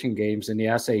exhibition games in the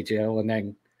SHL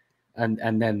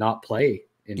and then not play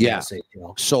in the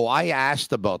SHL. So I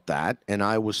asked about that, and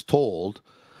I was told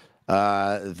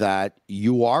that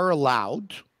you are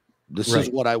allowed. This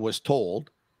is what I was told,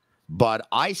 but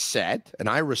I said, and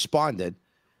I responded,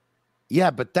 yeah,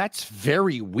 but that's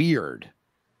very weird.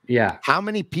 Yeah. How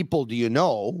many people do you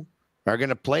know are going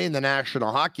to play in the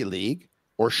National Hockey League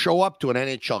or show up to an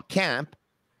NHL camp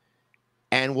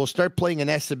and will start playing an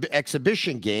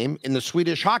exhibition game in the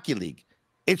Swedish Hockey League?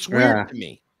 It's weird to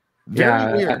me.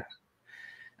 Very weird.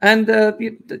 And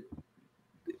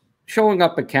showing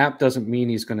up at camp doesn't mean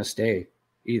he's going to stay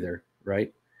either,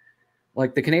 right?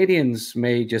 Like the Canadiens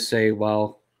may just say,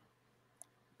 well,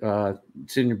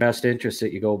 it's in your best interest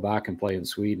that you go back and play in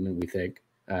Sweden, and we think.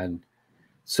 And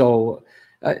so,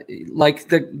 like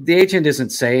the agent isn't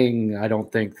saying, I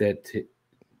don't think that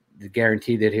the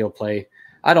guarantee that he'll play.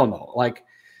 I don't know. Like,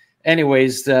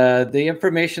 anyways, the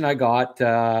information I got,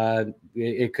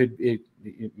 maybe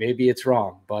it's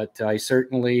wrong, but I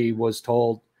certainly was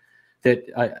told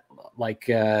that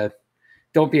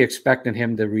don't be expecting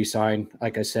him to resign.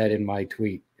 Like I said in my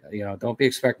tweet, don't be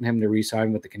expecting him to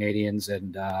re-sign with the Canadiens,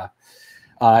 and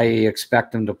I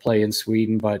expect him to play in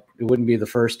Sweden, but it wouldn't be the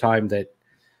first time that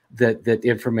the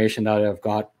information that I've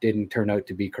got didn't turn out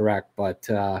to be correct. But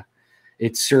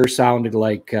it sure sounded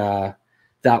like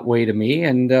that way to me,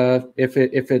 and if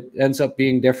it ends up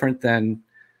being different, then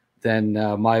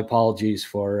my apologies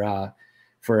for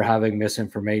having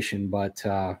misinformation. But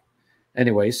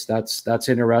anyways, that's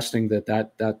interesting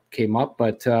that came up,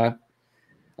 but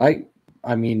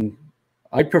I mean,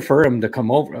 I'd prefer him to come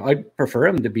over. I'd prefer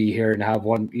him to be here and have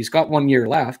one. He's got 1 year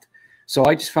left. So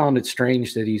I just found it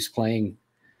strange that he's playing.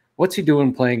 What's he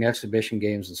doing playing exhibition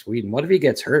games in Sweden? What if he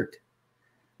gets hurt?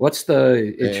 What's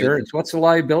the insurance? What's the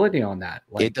liability on that?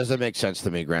 It doesn't make sense to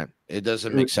me, Grant. It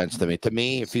doesn't make sense to me. To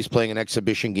me, if he's playing an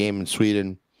exhibition game in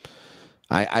Sweden,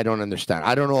 I don't understand.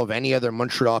 I don't know of any other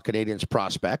Montreal Canadiens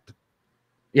prospect.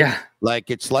 Yeah.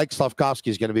 It's like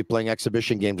Slavkovsky is going to be playing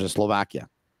exhibition games in Slovakia.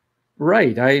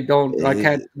 Right. I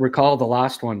can't recall the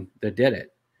last one that did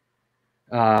it.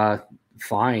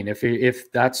 Fine.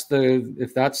 If that's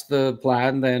the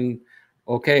plan, then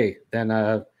okay, then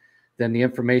the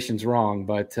information's wrong.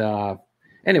 But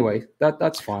anyway,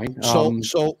 that's fine.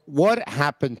 So what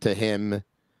happened to him?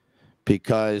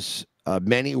 Because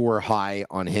many were high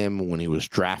on him when he was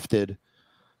drafted.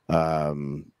 I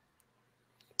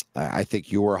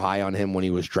think you were high on him when he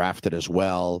was drafted as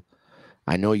well.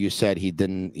 I know you said he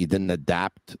didn't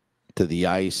adapt to the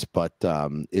ice, but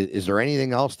is there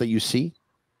anything else that you see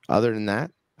other than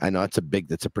that? I know that's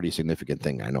a pretty significant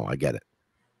thing. I know, I get it.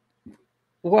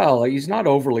 Well, he's not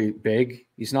overly big.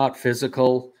 He's not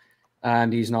physical,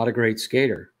 and he's not a great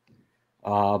skater.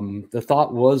 The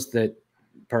thought was that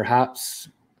perhaps,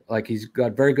 like, he's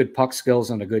got very good puck skills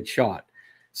and a good shot.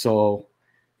 So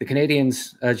the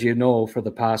Canadiens, as you know, for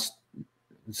the past,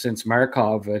 since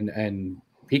Markov and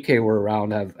PK were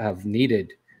around, have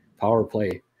needed power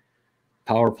play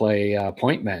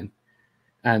point men.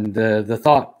 And the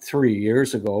thought 3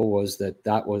 years ago was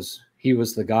he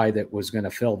was the guy that was going to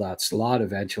fill that slot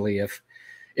eventually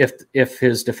if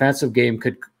his defensive game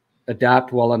could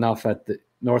adapt well enough at the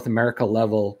North America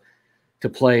level to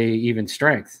play even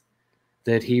strength,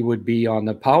 that he would be on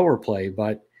the power play.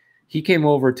 But he came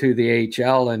over to the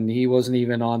AHL and he wasn't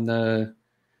even on the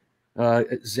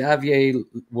Xavier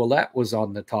Ouellet was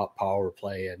on the top power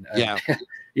play, and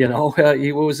he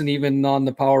wasn't even on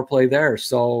the power play there.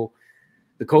 So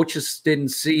the coaches didn't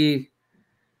see,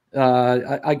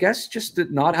 I guess, just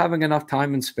not having enough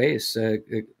time and space. With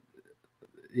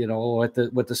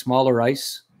the smaller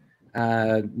ice,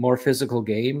 more physical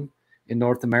game in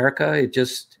North America, it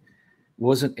just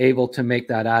wasn't able to make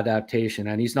that adaptation.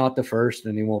 And he's not the first,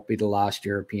 and he won't be the last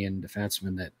European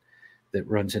defenseman that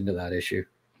runs into that issue.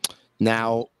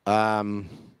 Now,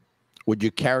 would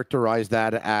you characterize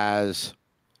that as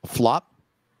a flop?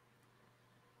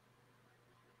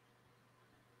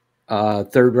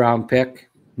 Third round pick?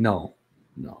 No.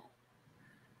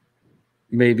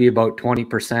 Maybe about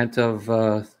 20%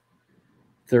 of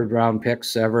third round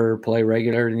picks ever play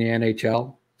regular in the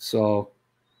NHL. So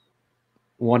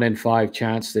 1 in 5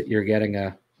 chance that you're getting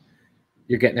an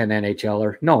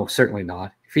NHLer. No, certainly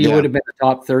not. If he would have been a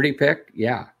top 30 pick,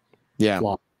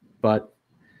 flop. But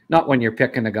not when you're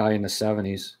picking a guy in the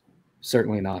 70s.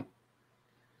 Certainly not.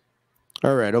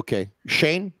 All right. Okay.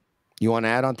 Shane, you want to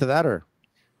add on to that, or?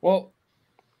 Well,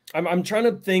 I'm trying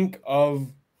to think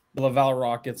of the Laval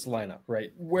Rockets lineup,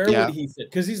 right? Where would he fit?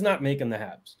 Because he's not making the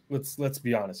Habs. Let's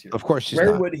be honest here. Of course he's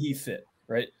Where not. would he fit,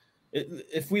 right?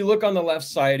 If we look on the left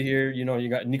side here, you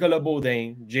got Nicolas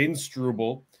Baudin, Jaden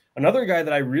Struble. Another guy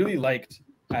that I really liked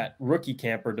at rookie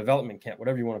camp or development camp,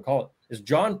 whatever you want to call it, is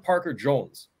John Parker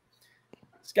Jones.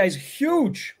 This guy's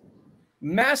huge,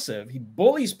 massive. He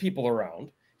bullies people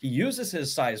around. He uses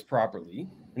his size properly,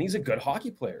 and he's a good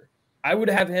hockey player. I would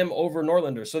have him over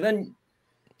Norlinder. So then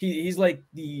he's like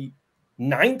the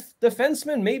 9th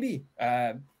defenseman, maybe.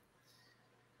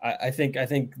 I think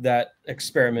that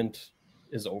experiment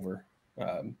is over.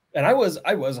 And I was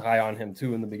high on him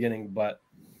too in the beginning, but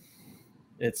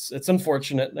it's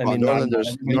unfortunate. I mean,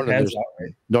 Norlinder's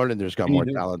got more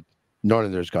talent.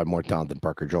 Norlinder's got more talent than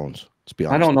Parker Jones. Let's be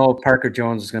honest. I don't know if Parker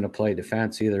Jones is going to play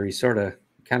defense either. He sort of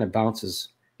kind of bounces.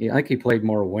 I think he played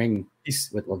more wing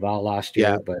with Laval last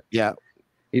year, but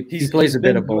he plays a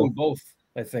bit of both.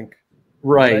 I think.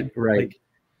 Right. Like,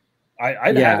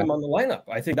 I'd have him on the lineup.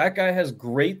 I think that guy has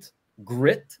great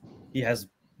grit. He has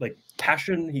like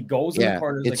passion. He goes in the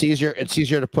corners. It's easier. It's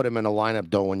easier to put him in a lineup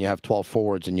though when you have 12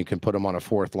 forwards and you can put him on a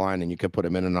 4th line and you can put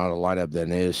him in and out of lineup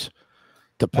than it is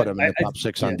to put him in the top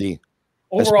 6 on D.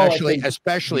 Overall,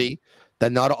 especially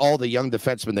that not all the young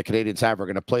defensemen the Canadiens have are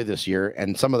going to play this year,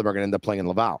 and some of them are going to end up playing in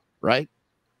Laval, right?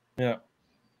 Yeah.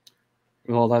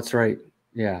 Well, that's right.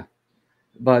 Yeah,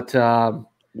 but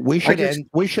we should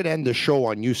end the show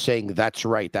on you saying that's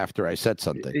right after I said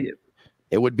something.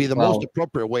 It would be the most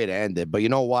appropriate way to end it, but you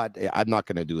know what? I'm not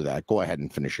going to do that. Go ahead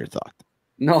and finish your thought.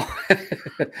 No,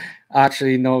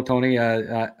 actually, no, Tony.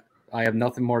 I have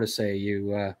nothing more to say.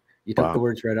 You took the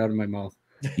words right out of my mouth.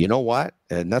 You know what?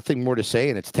 Nothing more to say,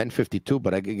 and it's 10:52.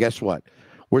 But guess what?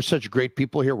 We're such great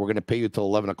people here. We're going to pay you till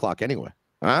 11 o'clock anyway.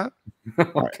 Huh?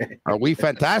 Okay. Are we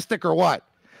fantastic or what?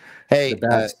 Hey,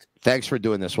 thanks for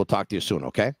doing this. We'll talk to you soon.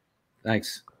 Okay.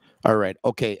 Thanks. All right.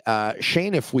 Okay.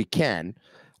 Shane, if we can,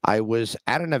 I was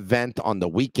at an event on the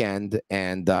weekend,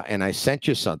 and I sent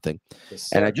you something,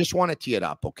 and I just want to tee it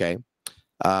up. Okay.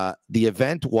 The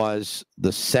event was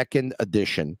the 2nd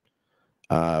edition.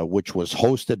 Which was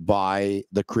hosted by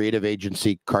the creative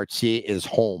agency Cartier is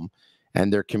Home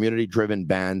and their community-driven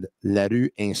band La Rue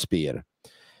Inspire.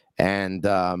 And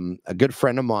a good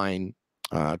friend of mine,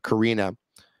 Karina,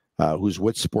 who's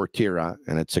with Sportira,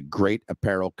 and it's a great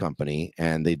apparel company,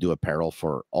 and they do apparel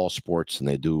for all sports, and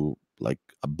they do like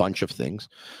a bunch of things.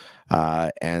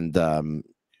 You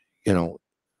know,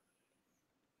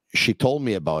 she told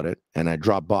me about it, and I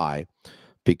dropped by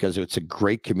because it's a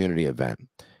great community event.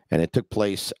 And it took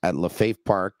place at Lefebvre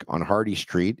Park on Hardy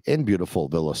Street in beautiful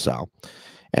Villa Sal.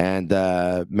 And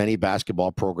many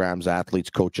basketball programs, athletes,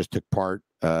 coaches took part,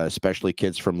 especially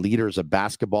kids from leaders of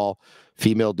basketball.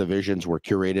 Female divisions were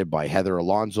curated by Heather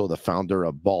Alonso, the founder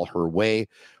of Ball Her Way,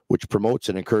 which promotes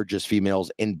and encourages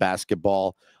females in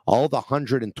basketball. All the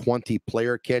 120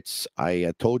 player kits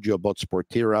I told you about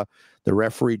Sportira, the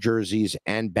referee jerseys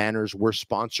and banners were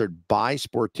sponsored by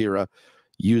Sportira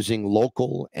using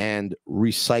local and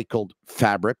recycled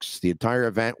fabrics. The entire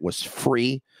event was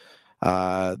free.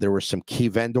 There were some key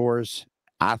vendors.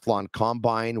 Athlon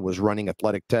Combine was running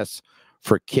athletic tests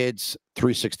for kids.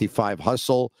 365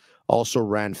 Hustle also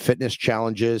ran fitness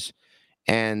challenges.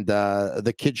 And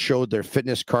the kids showed their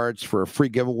fitness cards for a free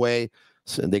giveaway.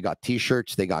 So they got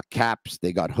T-shirts, they got caps,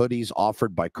 they got hoodies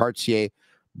offered by Cartier,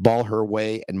 Ball Her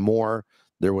Way, and more.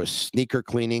 There was sneaker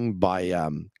cleaning by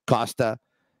Costa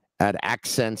at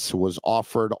Accents was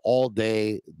offered all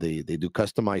day. They do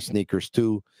customized sneakers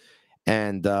too.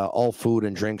 And all food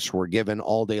and drinks were given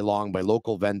all day long by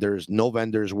local vendors. No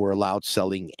vendors were allowed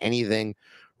selling anything.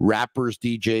 Rappers,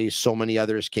 DJs, so many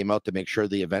others came out to make sure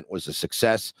the event was a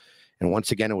success. And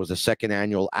once again, it was the second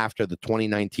annual after the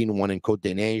 2019 one in Côte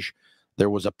des Neiges. There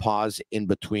was a pause in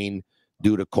between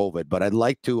due to COVID. But I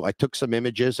took some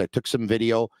images, I took some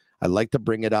video. I'd like to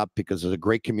bring it up because it's a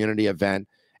great community event.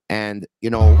 And, you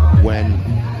know,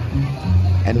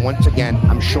 once again,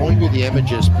 I'm showing you the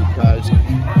images because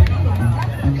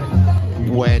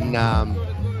when,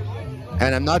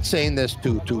 and I'm not saying this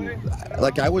to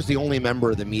like, I was the only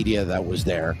member of the media that was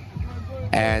there.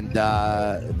 And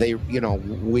they, you know,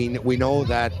 we know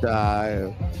that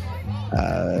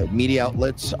media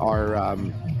outlets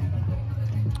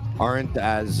aren't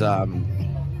as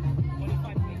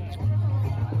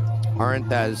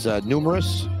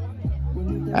numerous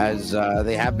as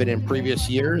they have been in previous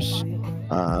years.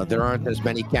 There aren't as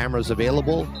many cameras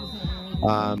available,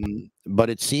 but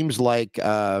it seems like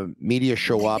media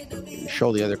show up.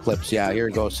 Show the other clips. Yeah, here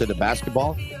goes to the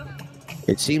basketball.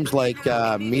 It seems like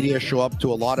media show up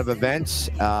to a lot of events,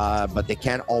 but they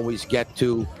can't always get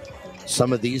to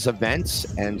some of these events.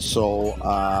 And so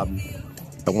I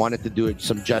wanted to do it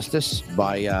some justice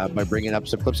by bringing up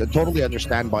some clips. I totally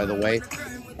understand, by the way.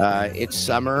 It's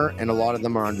summer, and a lot of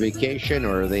them are on vacation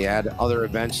or they had other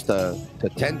events to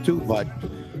tend to. But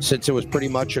since it was pretty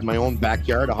much in my own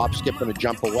backyard, a hop, skip, and a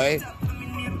jump away,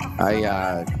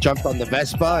 I jumped on the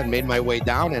Vespa and made my way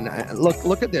down. And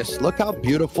look at this. Look how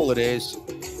beautiful it is.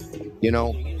 You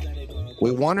know, we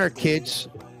want our kids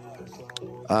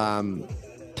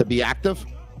to be active.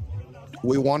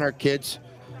 We want our kids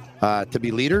to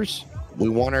be leaders. We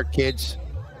want our kids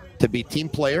to be team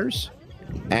players.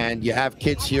 And you have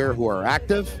kids here who are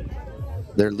active.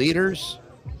 They're leaders.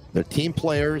 They're team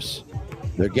players.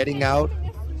 They're getting out.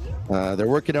 They're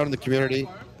working out in the community.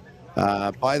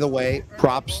 By the way,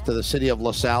 props to the city of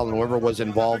LaSalle and whoever was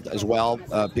involved as well,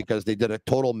 because they did a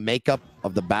total makeup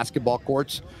of the basketball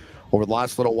courts over the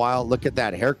last little while. Look at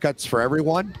that. Haircuts for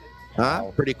everyone.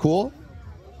 Wow. Pretty cool.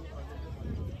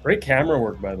 Great camera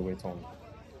work, by the way, Tony.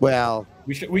 Well,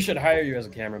 we should hire you as a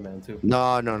cameraman too.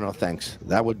 No, thanks.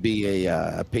 That would be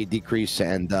a pay decrease,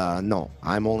 and no,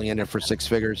 I'm only in it for 6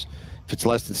 figures. If it's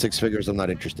less than 6 figures, I'm not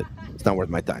interested. It's not worth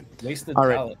my time. Wasted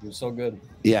talent. You're so good.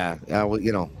 Yeah. Well,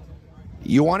 you know,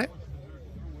 you want it?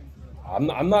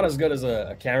 I'm not as good as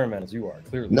a cameraman as you are.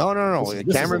 Clearly. No.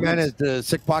 Cameraman is the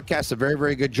Sick Podcast. A very,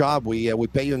 very good job. We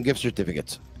pay you in gift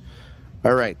certificates.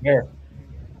 All right. Yeah.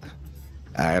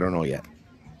 I don't know yet.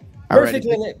 All right.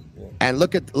 And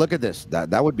look at this.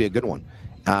 That would be a good one.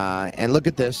 And look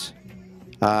at this.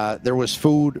 There was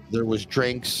food, there was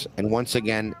drinks, and once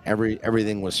again,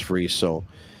 everything was free. So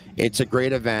it's a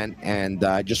great event, and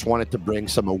I just wanted to bring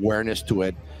some awareness to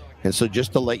it. And so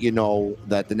just to let you know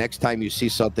that the next time you see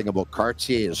something about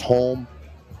Cartier is home,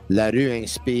 La Rue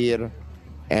Inspire,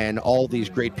 and all these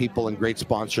great people and great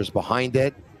sponsors behind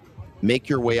it, make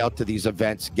your way out to these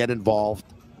events, get involved.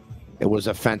 It was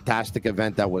a fantastic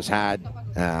event that was had,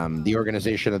 the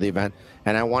organization of the event.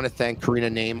 And I want to thank Karina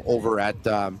Name over at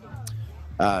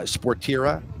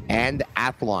Sportira and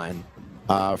Athlon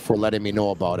for letting me know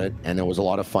about it. And it was a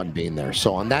lot of fun being there.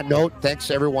 So on that note,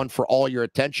 thanks everyone for all your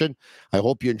attention. I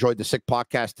hope you enjoyed the Sick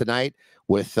Podcast tonight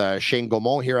with Shane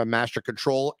Gaumont here on Master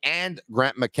Control and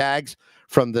Grant McCaggs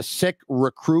from the Sick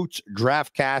Recruits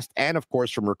Draftcast, and of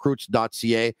course from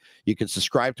recruits.ca. You can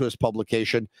subscribe to his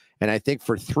publication, and I think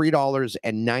for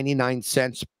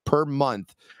 $3.99 per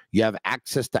month, You have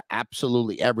access to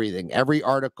absolutely everything, every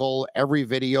article, every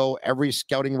video, every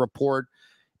scouting report,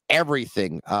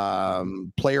 everything,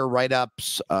 player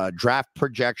write-ups, draft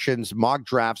projections, mock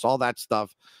drafts, all that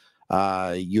stuff.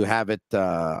 You have it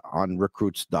on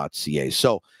recruits.ca.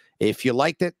 So if you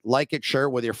liked it, like it, share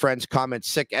it with your friends, comment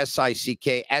sick,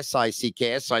 S-I-C-K,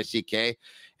 S-I-C-K, S-I-C-K.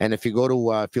 And if you go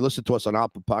to, if you listen to us on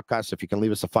Apple Podcasts, if you can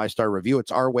leave us a 5-star review,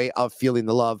 it's our way of feeling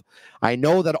the love. I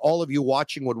know that all of you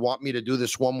watching would want me to do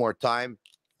this one more time.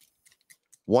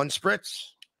 1 spritz,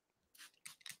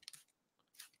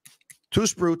 2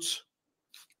 spruits,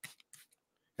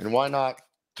 and why not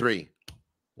 3?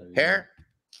 Hair,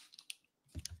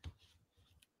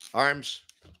 arms,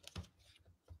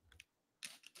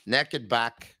 neck and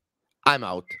back. I'm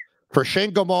out. For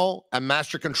Shane Gaumont and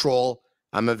Master Control,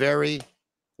 I'm a very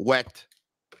wet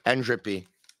and drippy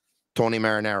Tony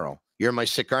Marinaro. You're my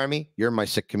sick army. You're my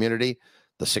sick community.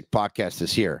 The Sick Podcast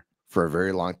is here for a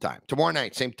very long time. Tomorrow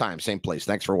night, same time, same place.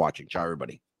 Thanks for watching. Ciao,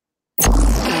 everybody.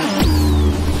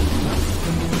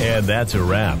 And that's a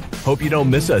wrap. Hope you don't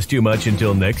miss us too much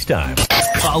until next time.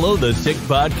 Follow the Sick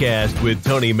Podcast with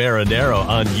Tony Marinaro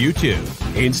on YouTube,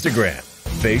 Instagram,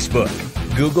 Facebook,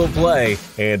 Google Play,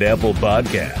 and Apple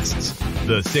Podcasts.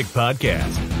 The Sick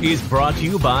Podcast is brought to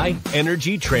you by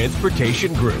Energy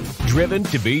Transportation Group, driven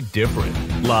to be different.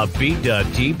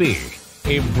 LaVie.tv,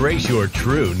 embrace your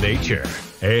true nature.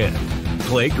 And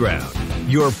Playground,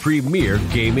 your premier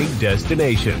gaming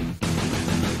destination.